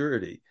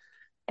security.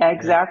 And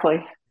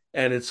Exactly.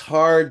 and it's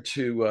hard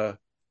to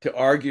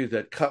argue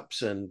that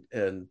cups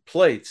and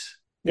plates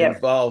Yep.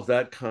 involve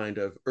that kind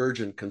of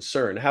urgent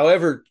concern,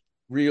 however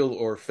real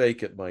or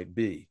fake it might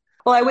be.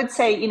 Well, I would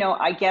say,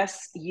 I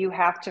guess you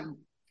have to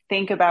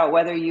think about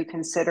whether you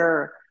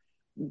consider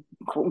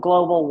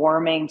global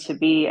warming to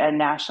be a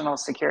national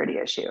security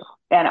issue.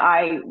 And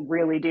I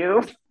really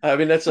do. I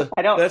mean, that's a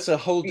I don't, that's a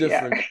whole yeah.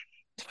 different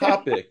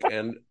topic,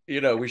 and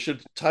we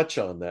should touch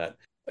on that.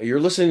 You're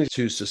listening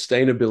to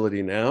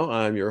Sustainability Now.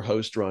 I'm your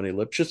host, Ronnie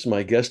Lipschutz.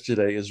 My guest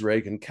today is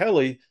Raegen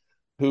Kelly,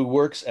 who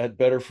works at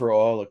Better for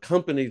All, a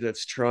company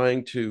that's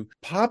trying to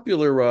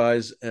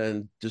popularize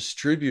and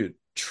distribute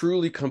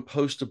truly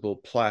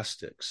compostable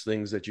plastics,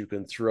 things that you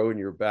can throw in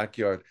your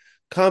backyard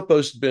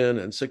compost bin,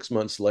 and 6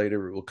 months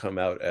later it will come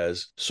out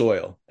as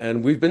soil.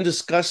 And we've been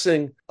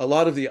discussing a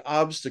lot of the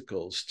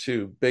obstacles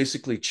to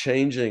basically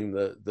changing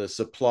the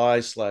supply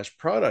slash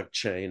product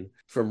chain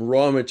from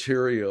raw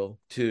material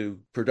to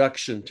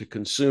production to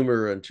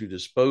consumer and to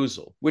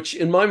disposal, which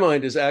in my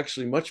mind is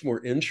actually much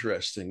more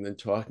interesting than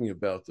talking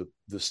about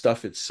the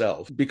stuff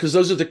itself, because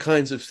those are the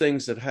kinds of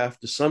things that have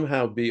to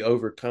somehow be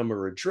overcome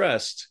or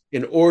addressed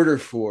in order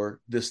for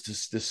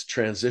this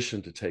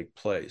transition to take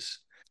place.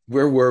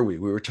 Where were we?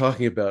 We were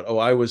talking about,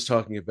 I was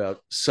talking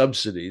about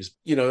subsidies,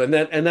 and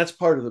that's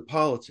part of the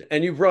politics.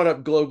 And you brought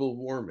up global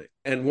warming.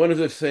 And one of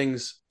the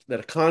things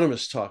that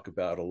economists talk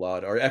about a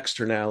lot are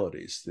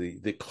externalities,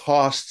 the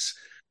costs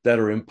that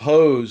are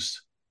imposed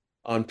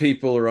on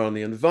people or on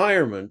the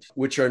environment,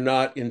 which are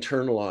not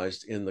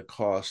internalized in the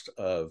cost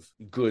of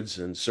goods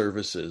and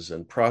services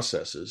and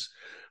processes.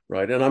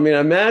 Right. And I mean,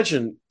 I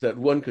imagine that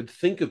one could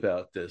think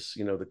about this,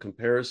 the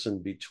comparison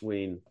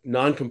between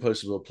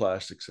non-compostable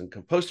plastics and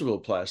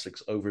compostable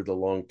plastics over the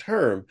long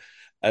term,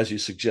 as you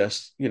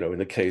suggest, in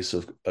the case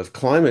of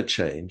climate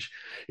change.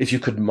 If you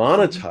could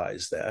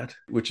monetize that,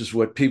 which is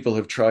what people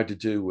have tried to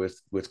do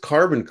with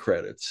carbon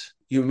credits,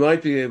 you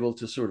might be able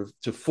to sort of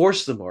to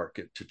force the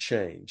market to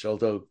change,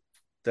 although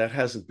that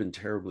hasn't been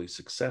terribly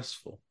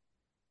successful.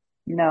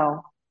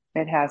 No,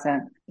 it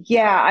hasn't.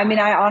 Yeah, I mean,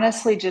 I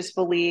honestly just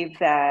believe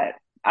that,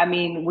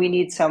 we need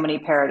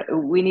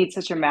we need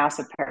such a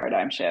massive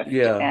paradigm shift.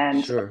 Yeah,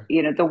 And, sure.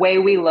 the way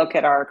we look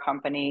at our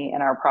company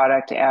and our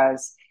product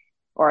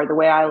or the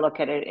way I look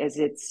at it is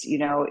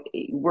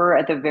we're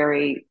at the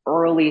very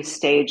early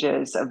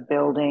stages of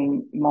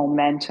building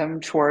momentum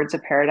towards a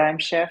paradigm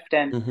shift.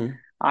 And Mm-hmm.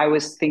 I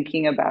was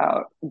thinking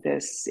about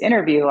this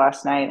interview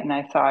last night and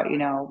I thought,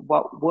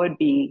 what would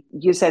be,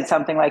 you said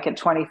something like in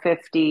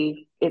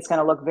 2050, it's going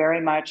to look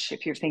very much,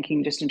 if you're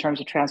thinking just in terms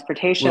of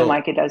transportation, Well,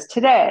 like it does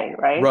today,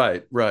 right?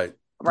 right.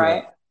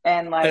 Right.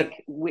 And And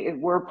like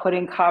we're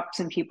putting cups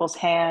in people's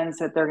hands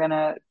that they're going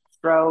to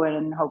throw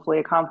in hopefully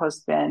a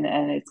compost bin,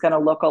 and it's going to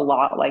look a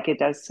lot like it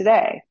does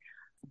today.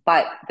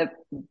 But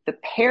the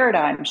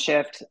paradigm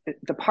shift,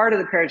 the part of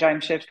the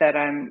paradigm shift that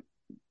I'm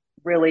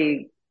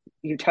really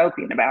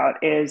utopian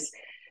about is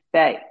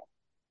that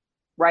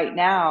right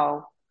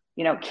now,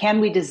 can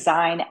we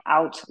design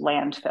out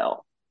landfill?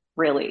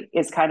 Really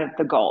is kind of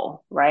the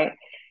goal, right?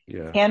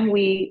 yeah, Can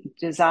we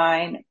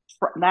design?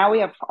 Now we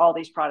have all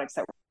these products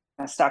that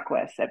we're stuck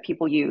with that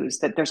people use,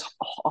 that there's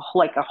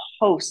like a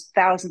host,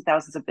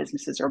 thousands of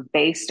businesses are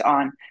based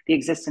on the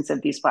existence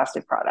of these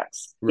plastic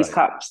products, these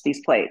right, cups,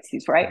 these plates,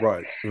 these, right?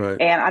 right.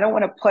 And I don't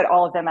want to put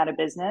all of them out of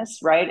business,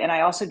 right? And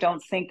I also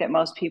don't think that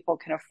most people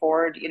can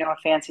afford, a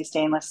fancy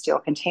stainless steel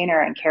container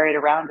and carry it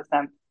around with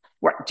them.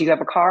 Do you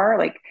have a car?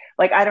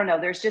 Like I don't know.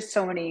 There's just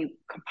so many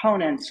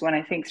components when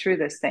I think through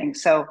this thing.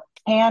 So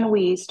can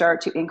we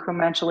start to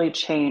incrementally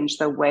change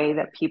the way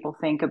that people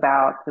think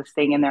about the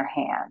thing in their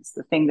hands,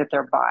 the thing that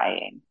they're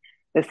buying,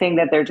 the thing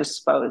that they're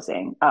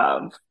disposing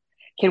of?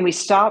 Can we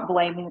stop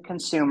blaming the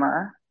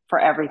consumer for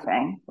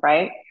everything,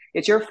 right?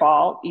 It's your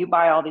fault. You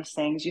buy all these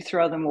things, you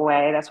throw them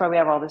away. That's why we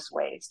have all this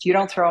waste. You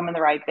don't throw them in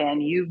the right bin,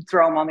 you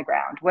throw them on the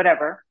ground,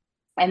 whatever.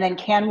 And then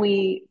can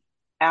we,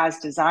 as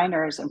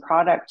designers and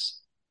product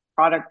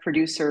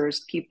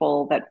producers,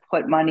 people that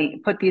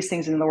put these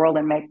things in the world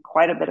and make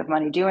quite a bit of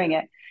money doing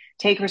it,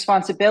 take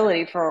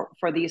responsibility for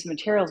these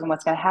materials and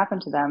what's going to happen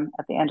to them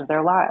at the end of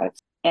their lives?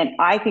 And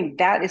I think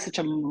that is such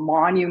a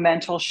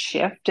monumental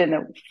shift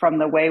from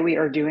the way we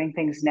are doing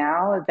things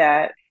now,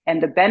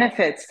 and the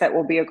benefits that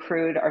will be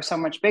accrued are so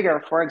much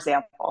bigger. For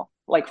example,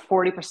 like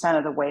 40%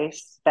 of the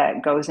waste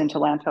that goes into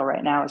landfill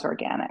right now is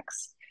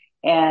organics,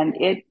 and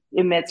it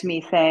emits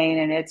methane,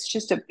 and it's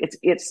just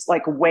it's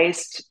like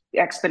waste,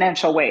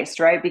 exponential waste,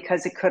 right?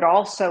 Because it could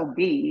also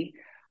be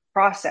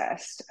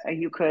processed.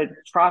 You could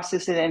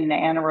process it in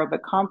an anaerobic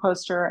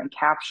composter and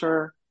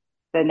capture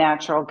the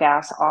natural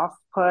gas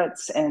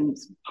offputs and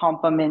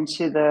pump them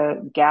into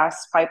the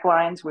gas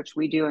pipelines, which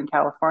we do in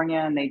California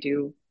and they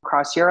do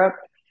across Europe.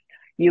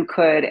 You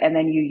could, and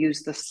then you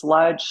use the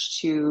sludge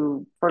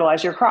to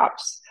fertilize your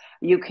crops.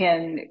 You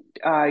can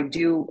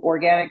do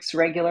organics,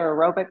 regular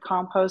aerobic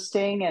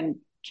composting, and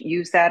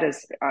use that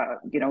as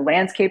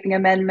landscaping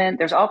amendment.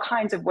 There's all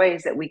kinds of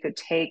ways that we could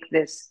take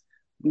this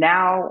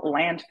now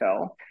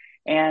landfill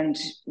and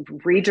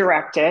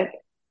redirect it,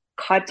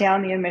 cut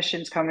down the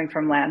emissions coming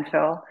from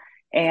landfill,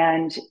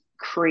 and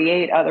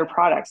create other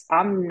products.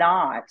 I'm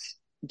not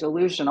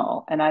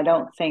delusional, and I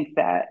don't think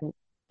that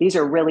these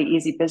are really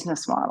easy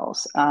business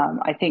models.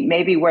 I think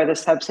maybe where the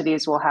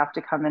subsidies will have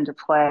to come into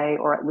play,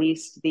 or at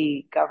least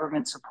the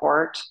government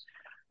support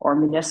or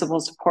municipal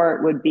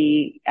support, would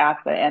be at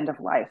the end of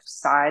life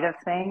side of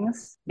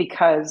things,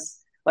 because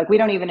like we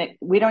don't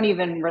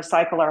even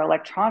recycle our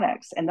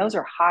electronics, and those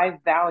are high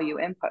value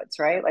inputs,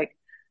 right? Like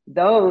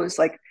those,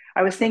 like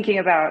I was thinking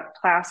about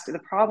plastic. The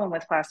problem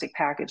with plastic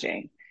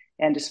packaging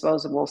and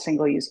disposable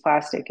single use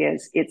plastic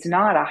is it's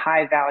not a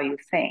high value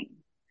thing.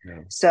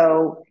 Yeah.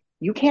 So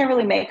you can't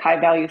really make high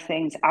value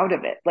things out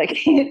of it. Like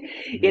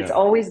it's Yeah.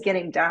 always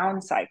getting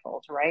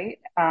downcycled, right?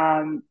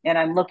 And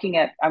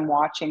I'm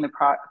watching the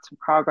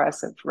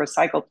progress of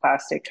recycled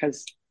plastic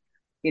because,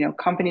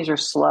 companies are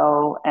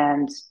slow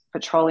and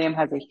petroleum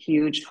has a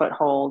huge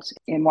foothold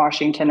in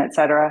Washington, et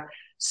cetera.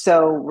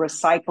 So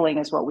recycling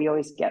is what we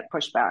always get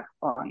pushback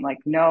on. Like,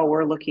 no,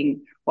 we're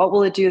looking, what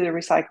will it do to the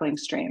recycling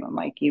stream? I'm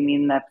like, you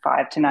mean that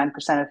 5 to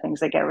 9% of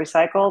things that get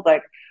recycled?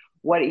 Like,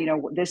 what,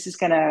 this is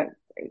going to,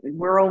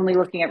 we're only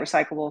looking at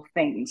recyclable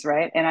things,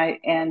 right?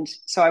 And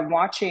so I'm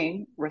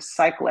watching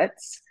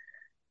recyclates,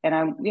 and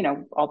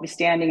I'll be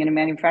standing in a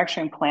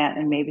manufacturing plant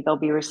and maybe there'll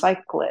be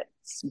recyclates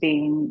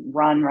being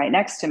run right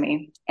next to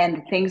me.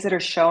 And things that are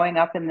showing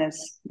up in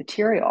this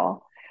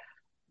material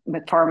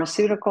with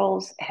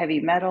pharmaceuticals, heavy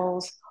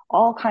metals,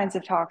 all kinds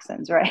of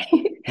toxins, right?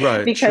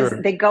 Right. Because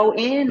Sure. they go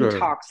in Sure.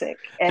 toxic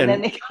and then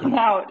And they come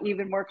out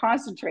even more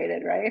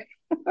concentrated, right?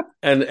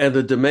 and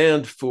the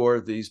demand for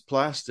these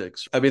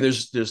plastics, I mean,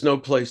 there's no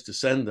place to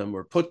send them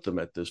or put them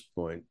at this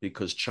point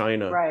because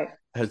China Right.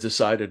 has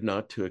decided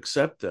not to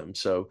accept them.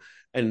 So,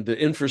 and the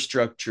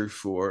infrastructure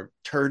for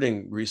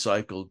turning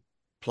recycled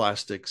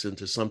plastics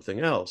into something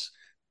else,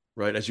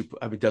 right,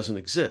 I mean, doesn't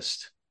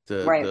exist.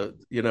 Right.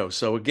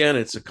 So again,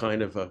 it's a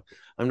kind of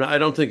I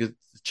don't think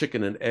it's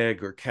chicken and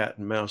egg or cat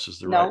and mouse is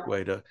the No,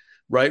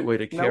 right way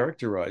to nope.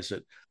 characterize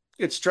it.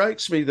 It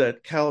strikes me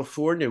that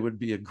California would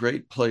be a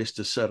great place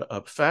to set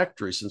up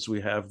factories since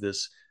we have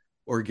this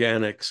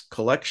organics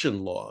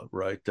collection law,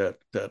 right? That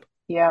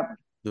Yeah.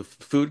 the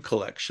food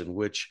collection,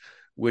 which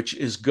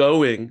is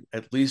going,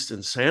 at least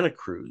in Santa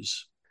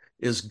Cruz,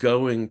 is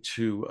going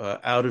to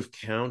out of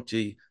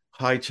county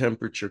high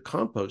temperature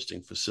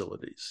composting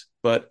facilities.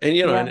 And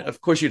Yeah.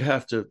 of course you'd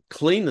have to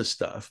clean the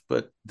stuff,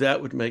 but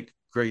that would make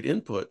great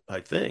input,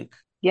 I think,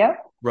 Yep.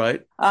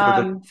 right?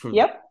 For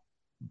Yep.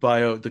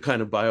 the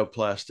kind of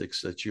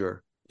bioplastics that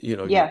you're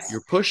Yes.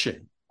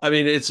 pushing. I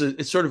mean, it's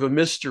sort of a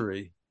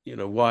mystery,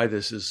 why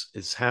this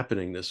is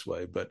happening this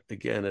way. But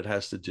again, it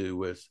has to do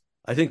with,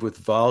 I think, with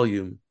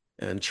volume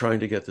and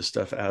trying to get the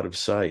stuff out of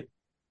sight.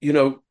 I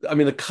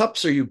mean, the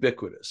cups are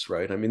ubiquitous,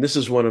 right? I mean, this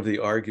is one of the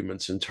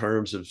arguments in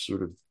terms of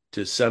sort of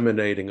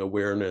disseminating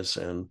awareness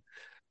and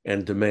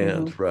Mm-hmm.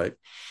 demand, right?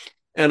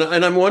 And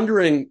I'm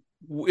wondering,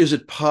 is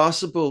it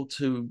possible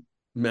to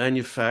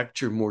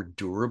manufacture more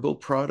durable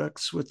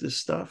products with this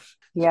stuff?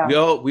 We Yeah.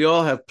 all we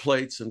all have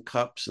plates and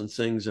cups and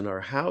things in our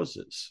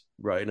houses,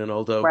 right? And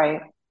although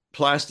Right.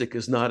 plastic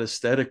is not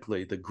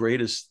aesthetically the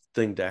greatest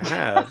thing to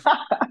have,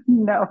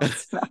 No,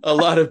 it's not. a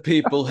lot of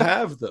people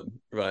have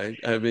them, right?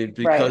 I mean, Right.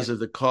 because of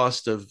the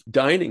cost of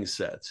dining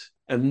sets.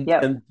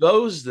 Yep. And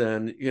those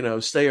then,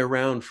 stay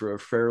around for a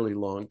fairly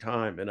long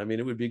time. And I mean,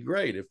 it would be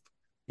great if,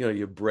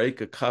 you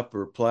break a cup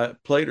or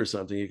plate or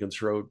something, you can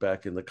throw it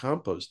back in the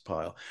compost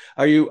pile.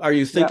 Are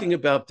you thinking Yep.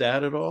 about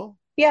that at all?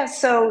 Yeah.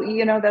 So,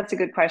 that's a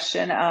good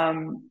question.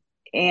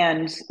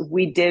 And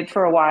we did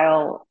for a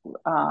while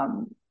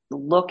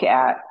look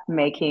at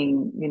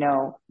making,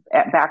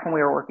 back when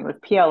we were working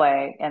with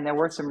PLA, and there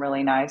were some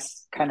really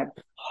nice kind of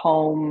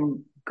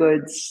home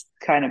goods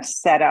kind of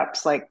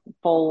setups, like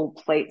full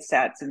plate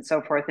sets and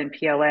so forth in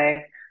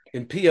PLA.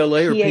 In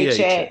PLA or PHA?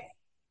 PHA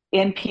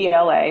in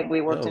PLA.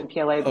 We worked in Oh,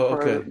 PLA oh,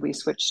 before okay. we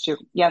switched to,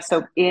 yeah.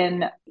 So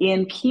in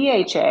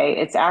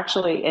PHA, it's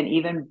actually an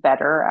even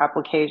better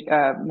application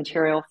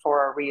material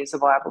for a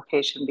reusable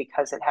application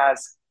because it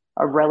has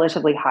a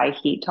relatively high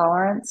heat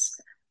tolerance.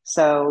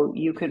 So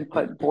you can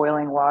put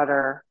boiling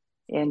water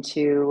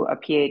into a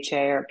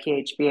PHA or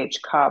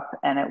PHBH cup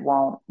and it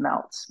won't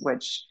melt,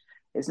 which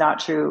is not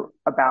true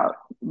about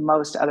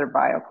most other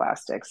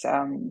bioplastics.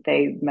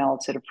 They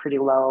melt at a pretty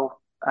low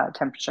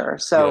temperature.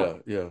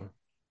 So Yeah, yeah,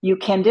 you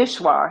can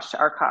dishwash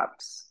our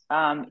cups.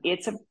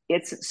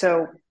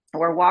 So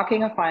we're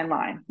walking a fine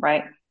line,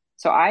 right?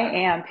 So I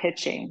am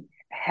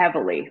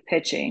heavily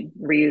pitching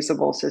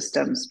reusable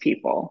systems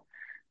people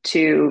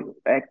to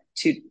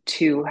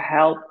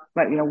help,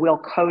 but we'll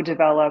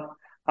co-develop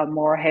a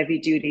more heavy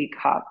duty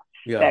cup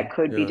yeah, that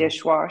could be yeah,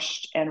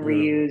 dishwashed and yeah.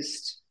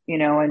 reused,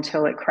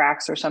 until it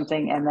cracks or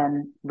something, and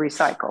then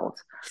recycled.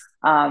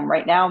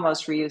 Right now,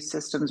 most reuse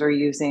systems are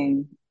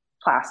using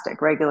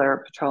plastic,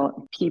 regular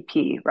petroleum,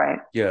 PP, right?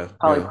 Yeah, yeah.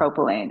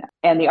 Polypropylene.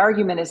 And the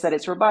argument is that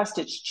it's robust,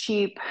 it's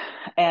cheap,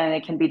 and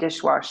it can be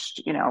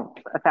dishwashed,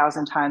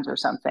 1,000 times or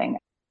something.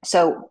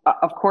 So,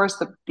 of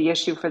course, the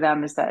issue for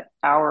them is that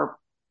our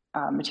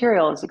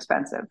material is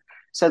expensive.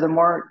 So, the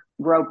more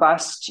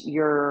robust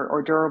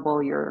or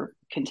durable your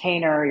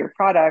container, your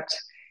product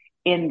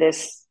in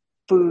this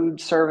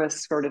food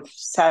service sort of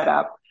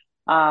setup,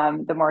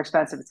 the more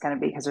expensive it's going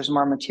to be because there's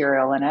more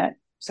material in it.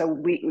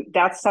 So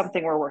that's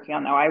something we're working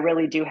on, though. I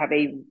really do have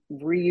a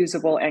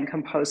reusable and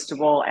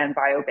compostable and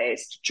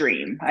bio-based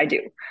dream. I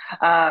do.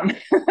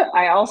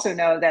 I also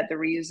know that the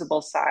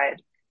reusable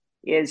side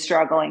is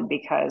struggling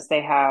because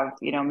they have,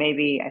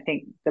 maybe I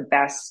think the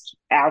best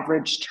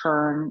average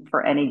turn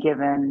for any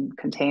given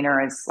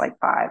container is like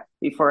 5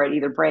 before it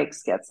either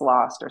breaks, gets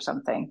lost, or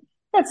something.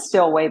 That's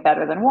still way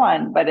better than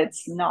one, but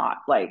it's not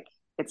like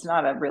it's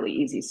not a really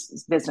easy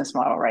business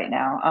model right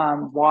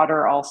now.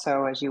 Water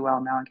also, as you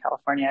well know, in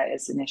California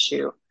is an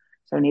issue.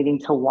 So needing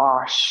to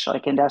wash,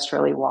 like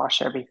industrially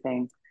wash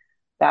everything,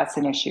 that's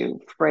an issue.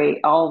 Freight,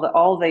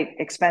 all the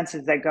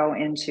expenses that go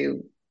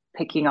into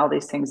picking all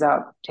these things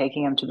up,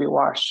 taking them to be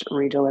washed,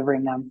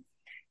 redelivering them.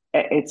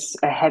 It's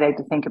a headache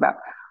to think about.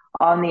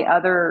 On the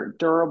other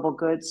durable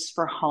goods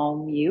for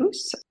home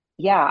use,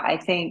 yeah, I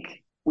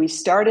think we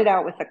started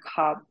out with a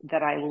cup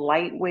that I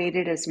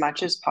lightweighted as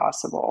much as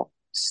possible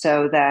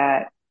so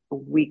that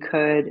we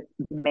could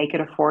make it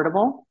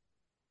affordable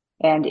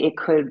and it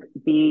could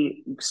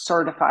be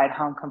certified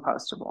home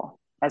compostable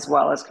as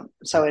well as,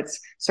 so it's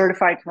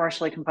certified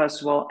commercially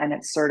compostable and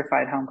it's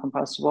certified home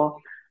compostable.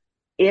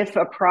 If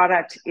a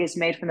product is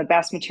made from the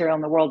best material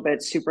in the world, but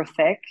it's super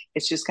thick,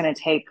 it's just going to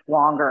take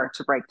longer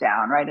to break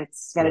down, right?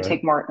 It's going to Right.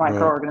 take more Right.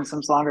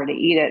 microorganisms longer to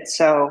eat it.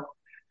 So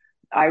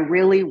I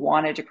really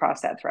wanted to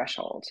cross that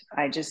threshold.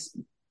 I just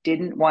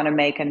didn't want to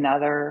make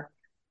another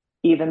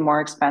even more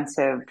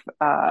expensive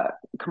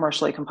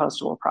commercially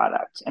compostable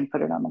product and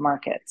put it on the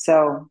market.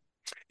 So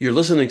You're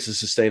listening to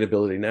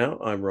Sustainability Now.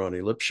 I'm Ronnie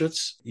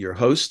Lipschutz, your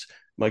host.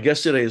 My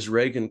guest today is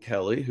Raegen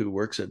Kelly, who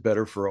works at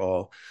Better for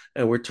All,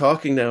 and we're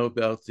talking now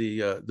about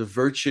the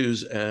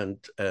virtues and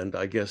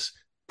I guess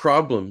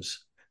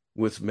problems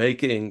with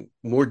making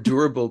more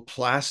durable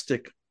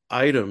plastic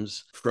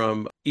items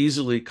from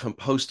easily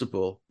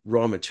compostable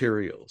raw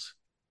materials.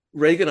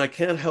 Raegan, I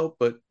can't help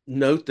but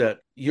note that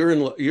you're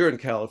in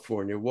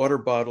California. Water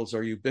bottles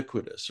are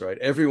ubiquitous, right?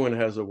 Everyone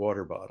has a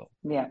water bottle.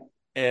 yeah,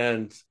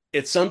 And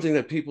it's something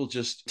that people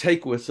just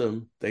take with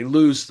them. They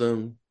lose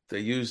them, they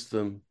use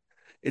them.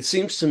 It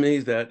seems to me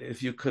that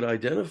if you could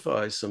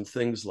identify some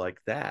things like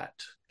that,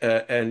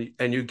 and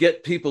you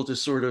get people to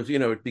sort of,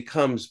 it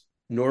becomes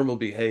normal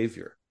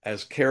behavior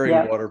as carrying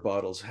yeah, water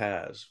bottles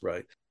has,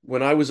 right?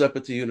 When I was up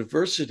at the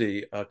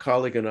university, a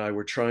colleague and I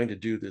were trying to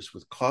do this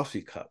with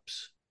coffee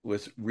cups,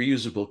 with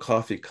reusable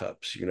coffee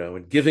cups,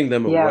 and giving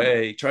them yeah,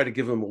 away, try to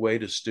give them away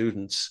to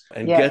students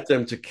and yeah. get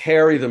them to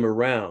carry them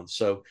around.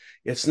 So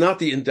it's not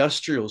the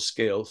industrial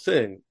scale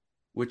thing,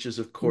 which is,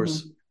 of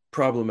course, Mm-hmm.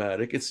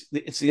 problematic. It's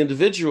the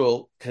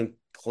individual can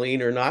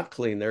clean or not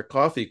clean their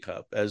coffee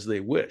cup as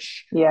they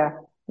wish. Yeah,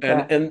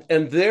 And yeah.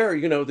 and there,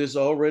 there's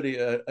already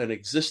an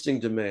existing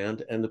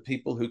demand, and the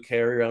people who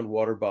carry around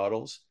water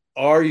bottles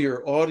are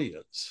your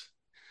audience.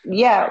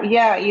 Yeah,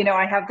 yeah.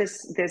 I have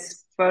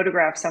this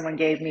photograph someone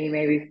gave me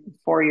maybe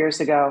 4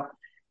 years ago,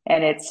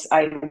 and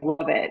I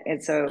love it.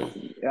 It's a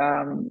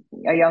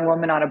young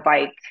woman on a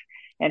bike,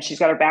 and she's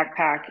got her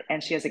backpack,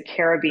 and she has a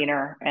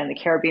carabiner, and the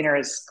carabiner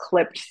is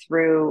clipped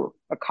through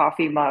a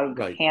coffee mug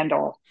Right,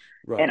 handle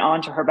and right.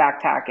 onto her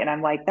backpack, and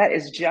I'm like, that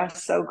is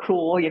just so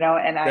cool.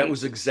 And That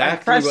was I'm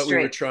exactly what we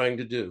were frustrated. trying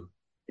to do.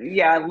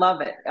 Yeah, I love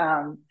it.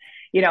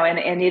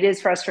 And it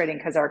is frustrating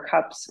because our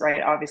cups,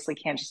 right, obviously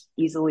can't just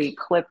easily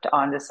clipped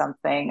onto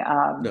something.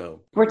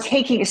 No, We're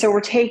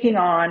taking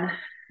on,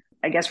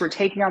 I guess we're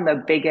taking on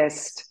the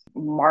biggest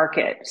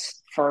market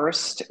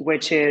first,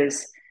 which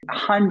is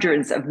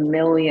hundreds of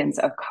millions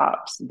of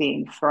cups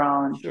being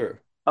thrown sure.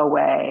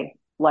 away,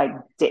 like,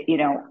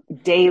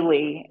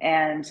 daily.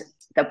 And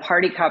the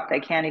party cup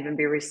that can't even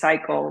be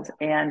recycled.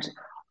 And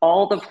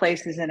all the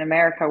places in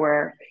America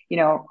where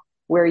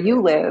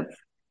you live,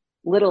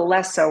 little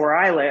less so where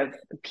I live,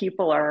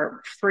 people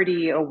are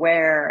pretty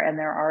aware and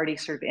they're already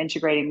sort of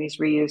integrating these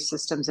reuse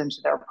systems into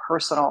their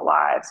personal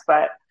lives.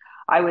 But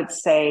I would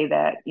say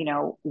that,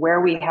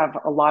 where we have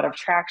a lot of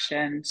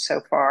traction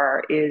so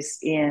far is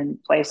in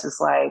places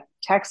like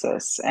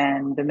Texas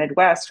and the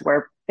Midwest,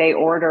 where they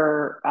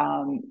order,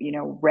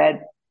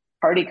 red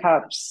party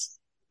cups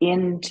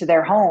into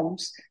their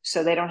homes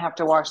so they don't have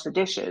to wash the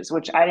dishes,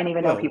 which I didn't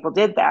even know Well, people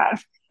did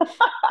that.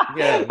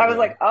 yeah, I was yeah,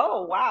 like,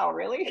 oh, wow,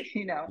 really?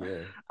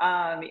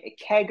 yeah.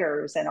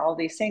 Keggers and all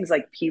these things,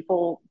 like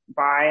people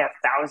buy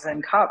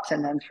 1,000 cups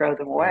and then throw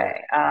them Right,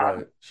 away.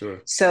 right,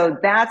 sure. So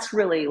that's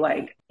really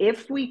like,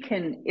 if we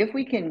can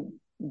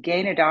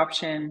gain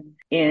adoption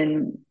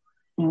in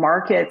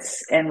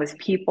markets and with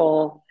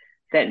people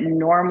that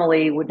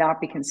normally would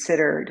not be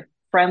considered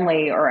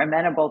friendly or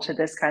amenable to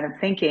this kind of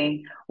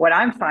thinking, what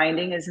I'm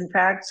finding is, in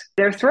fact,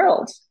 they're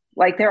thrilled.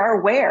 Like, they're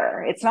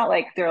aware. It's not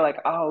like they're like,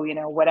 oh,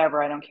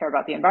 whatever, I don't care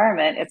about the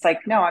environment. It's like,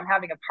 no, I'm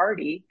having a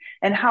party,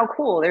 and how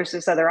cool, there's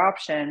this other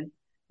option.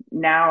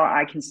 Now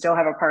I can still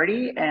have a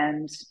party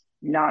and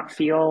not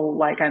feel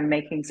like I'm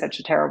making such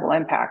a terrible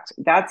impact.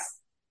 That's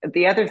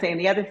the other thing.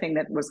 The other thing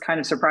that was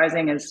kind of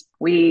surprising is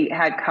we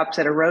had cups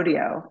at a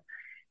rodeo,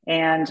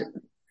 and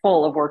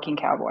full of working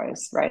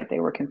cowboys, right? They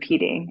were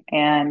competing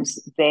and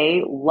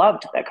they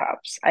loved the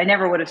cups. I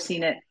never would have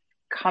seen it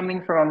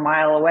coming from a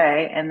mile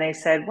away. And they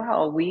said,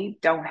 well, we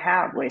don't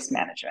have waste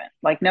management.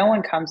 Like, no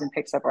one comes and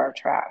picks up our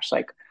trash.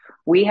 Like,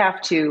 we have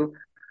to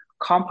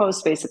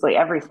compost basically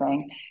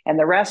everything. And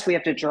the rest we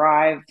have to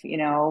drive,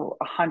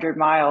 100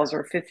 miles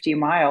or 50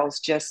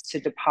 miles just to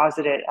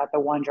deposit it at the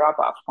one drop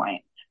off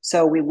point.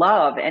 So we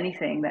love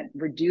anything that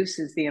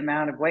reduces the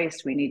amount of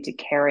waste we need to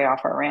carry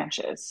off our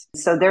ranches.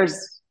 So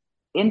there's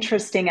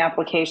interesting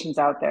applications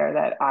out there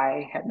that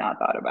I had not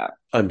thought about.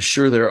 I'm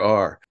sure there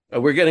are.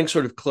 We're getting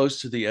sort of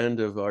close to the end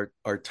of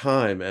our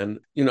time. And,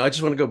 I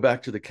just want to go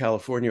back to the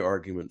California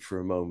argument for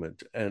a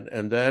moment.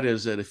 And that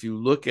is that if you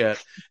look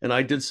at, and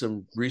I did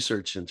some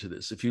research into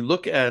this, if you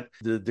look at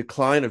the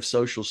decline of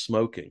social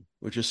smoking,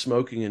 which is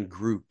smoking in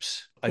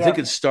groups, I think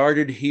it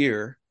started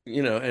here,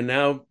 and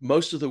now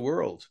most of the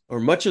world or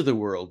much of the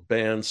world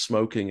bans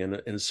smoking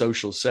in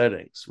social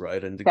settings,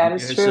 right? And that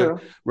is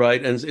true.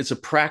 right. And it's a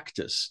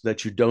practice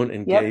that you don't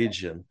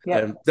engage in.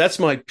 And that's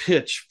my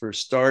pitch for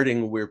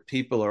starting where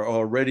people are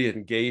already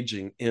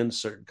engaging in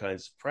certain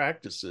kinds of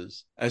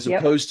practices, as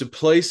opposed to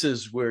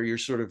places where you're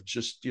sort of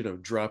just,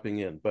 dropping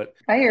in. But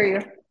I hear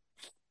you.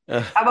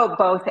 How about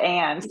both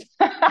and?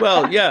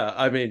 Well, yeah,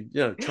 I mean,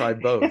 try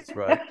both,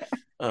 right?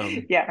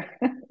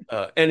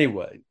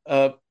 Anyway,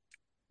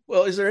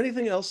 well, is there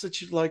anything else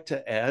that you'd like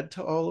to add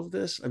to all of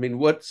this? I mean,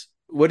 what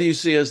do you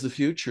see as the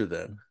future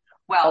then?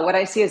 Well, what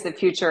I see as the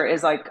future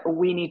is like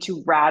we need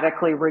to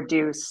radically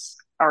reduce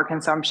our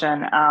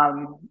consumption.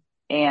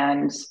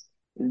 And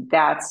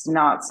that's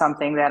not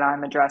something that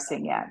I'm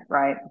addressing yet,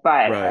 right?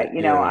 But,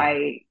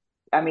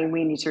 I mean,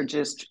 we need to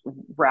just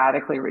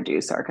radically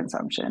reduce our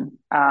consumption.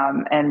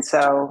 And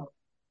so...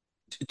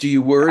 Do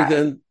you worry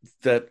then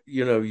that,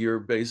 you're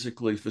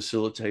basically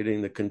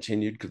facilitating the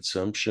continued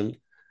consumption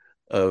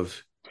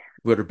of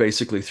what are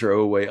basically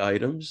throwaway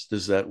items?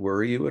 Does that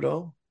worry you at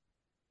all?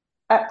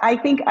 I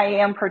think I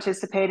am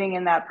participating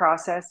in that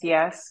process.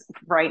 Yes.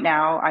 Right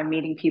now, I'm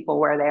meeting people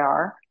where they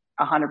are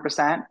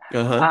 100%.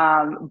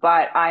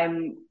 But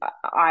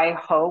I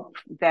hope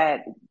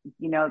that,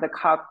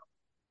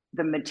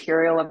 the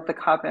material of the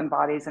cup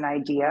embodies an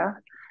idea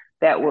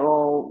that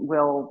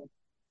will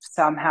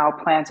somehow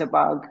plant a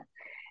bug.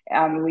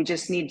 We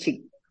just need to,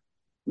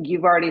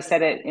 you've already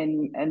said it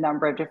in a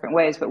number of different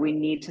ways, but we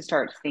need to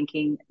start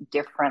thinking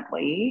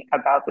differently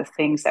about the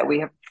things that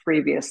we have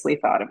previously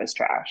thought of as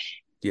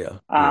trash.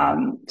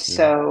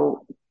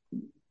 So,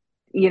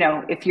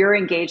 if you're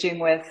engaging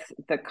with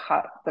the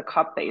cup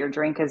that your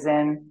drink is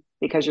in,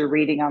 because you're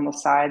reading on the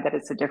side that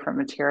it's a different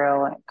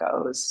material and it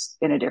goes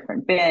in a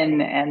different bin,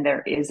 and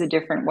there is a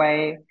different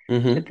way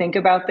to think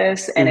about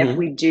this. And if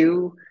we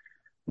do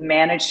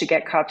manage to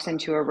get cups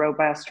into a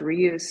robust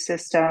reuse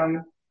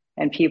system,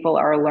 and people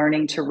are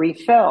learning to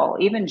refill,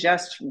 even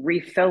just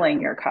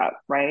refilling your cup,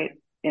 right?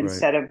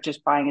 Instead of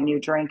just buying a new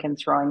drink and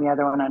throwing the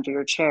other one under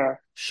your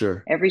chair.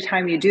 Sure. Every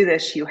time you do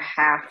this, you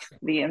halve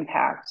the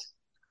impact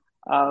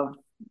of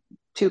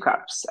 2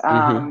 cups,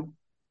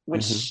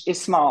 which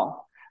is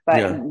small,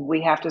 but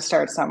we have to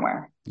start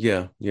somewhere.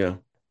 Yeah.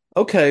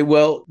 Okay.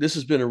 Well, this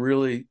has been a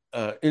really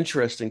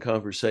interesting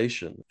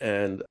conversation,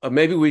 and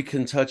maybe we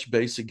can touch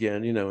base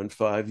again, in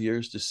 5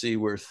 years to see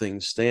where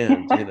things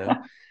stand, and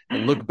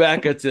look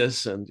back at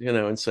this and,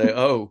 and say,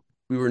 oh,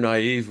 we were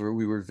naive, or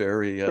we were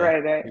very,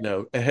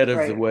 ahead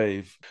of the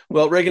wave.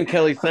 Well, Raegen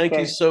Kelly, thank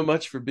you so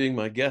much for being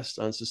my guest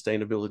on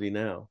Sustainability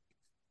Now.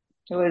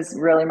 It was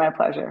really my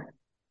pleasure.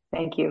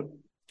 Thank you.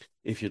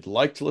 If you'd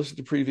like to listen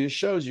to previous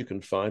shows, you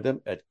can find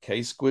them at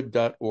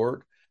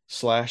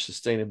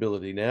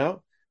ksquid.org/sustainability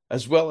now,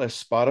 as well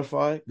as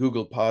Spotify,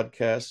 Google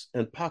Podcasts,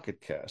 and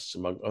Pocket Casts,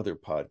 among other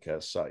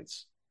podcast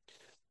sites.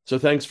 So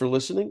thanks for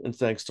listening, and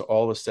thanks to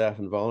all the staff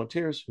and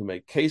volunteers who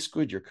make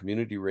K-Squid your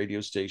community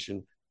radio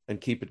station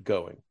and keep it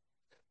going.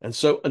 And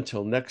so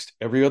until next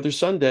every other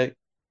Sunday,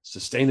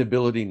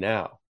 Sustainability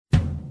Now.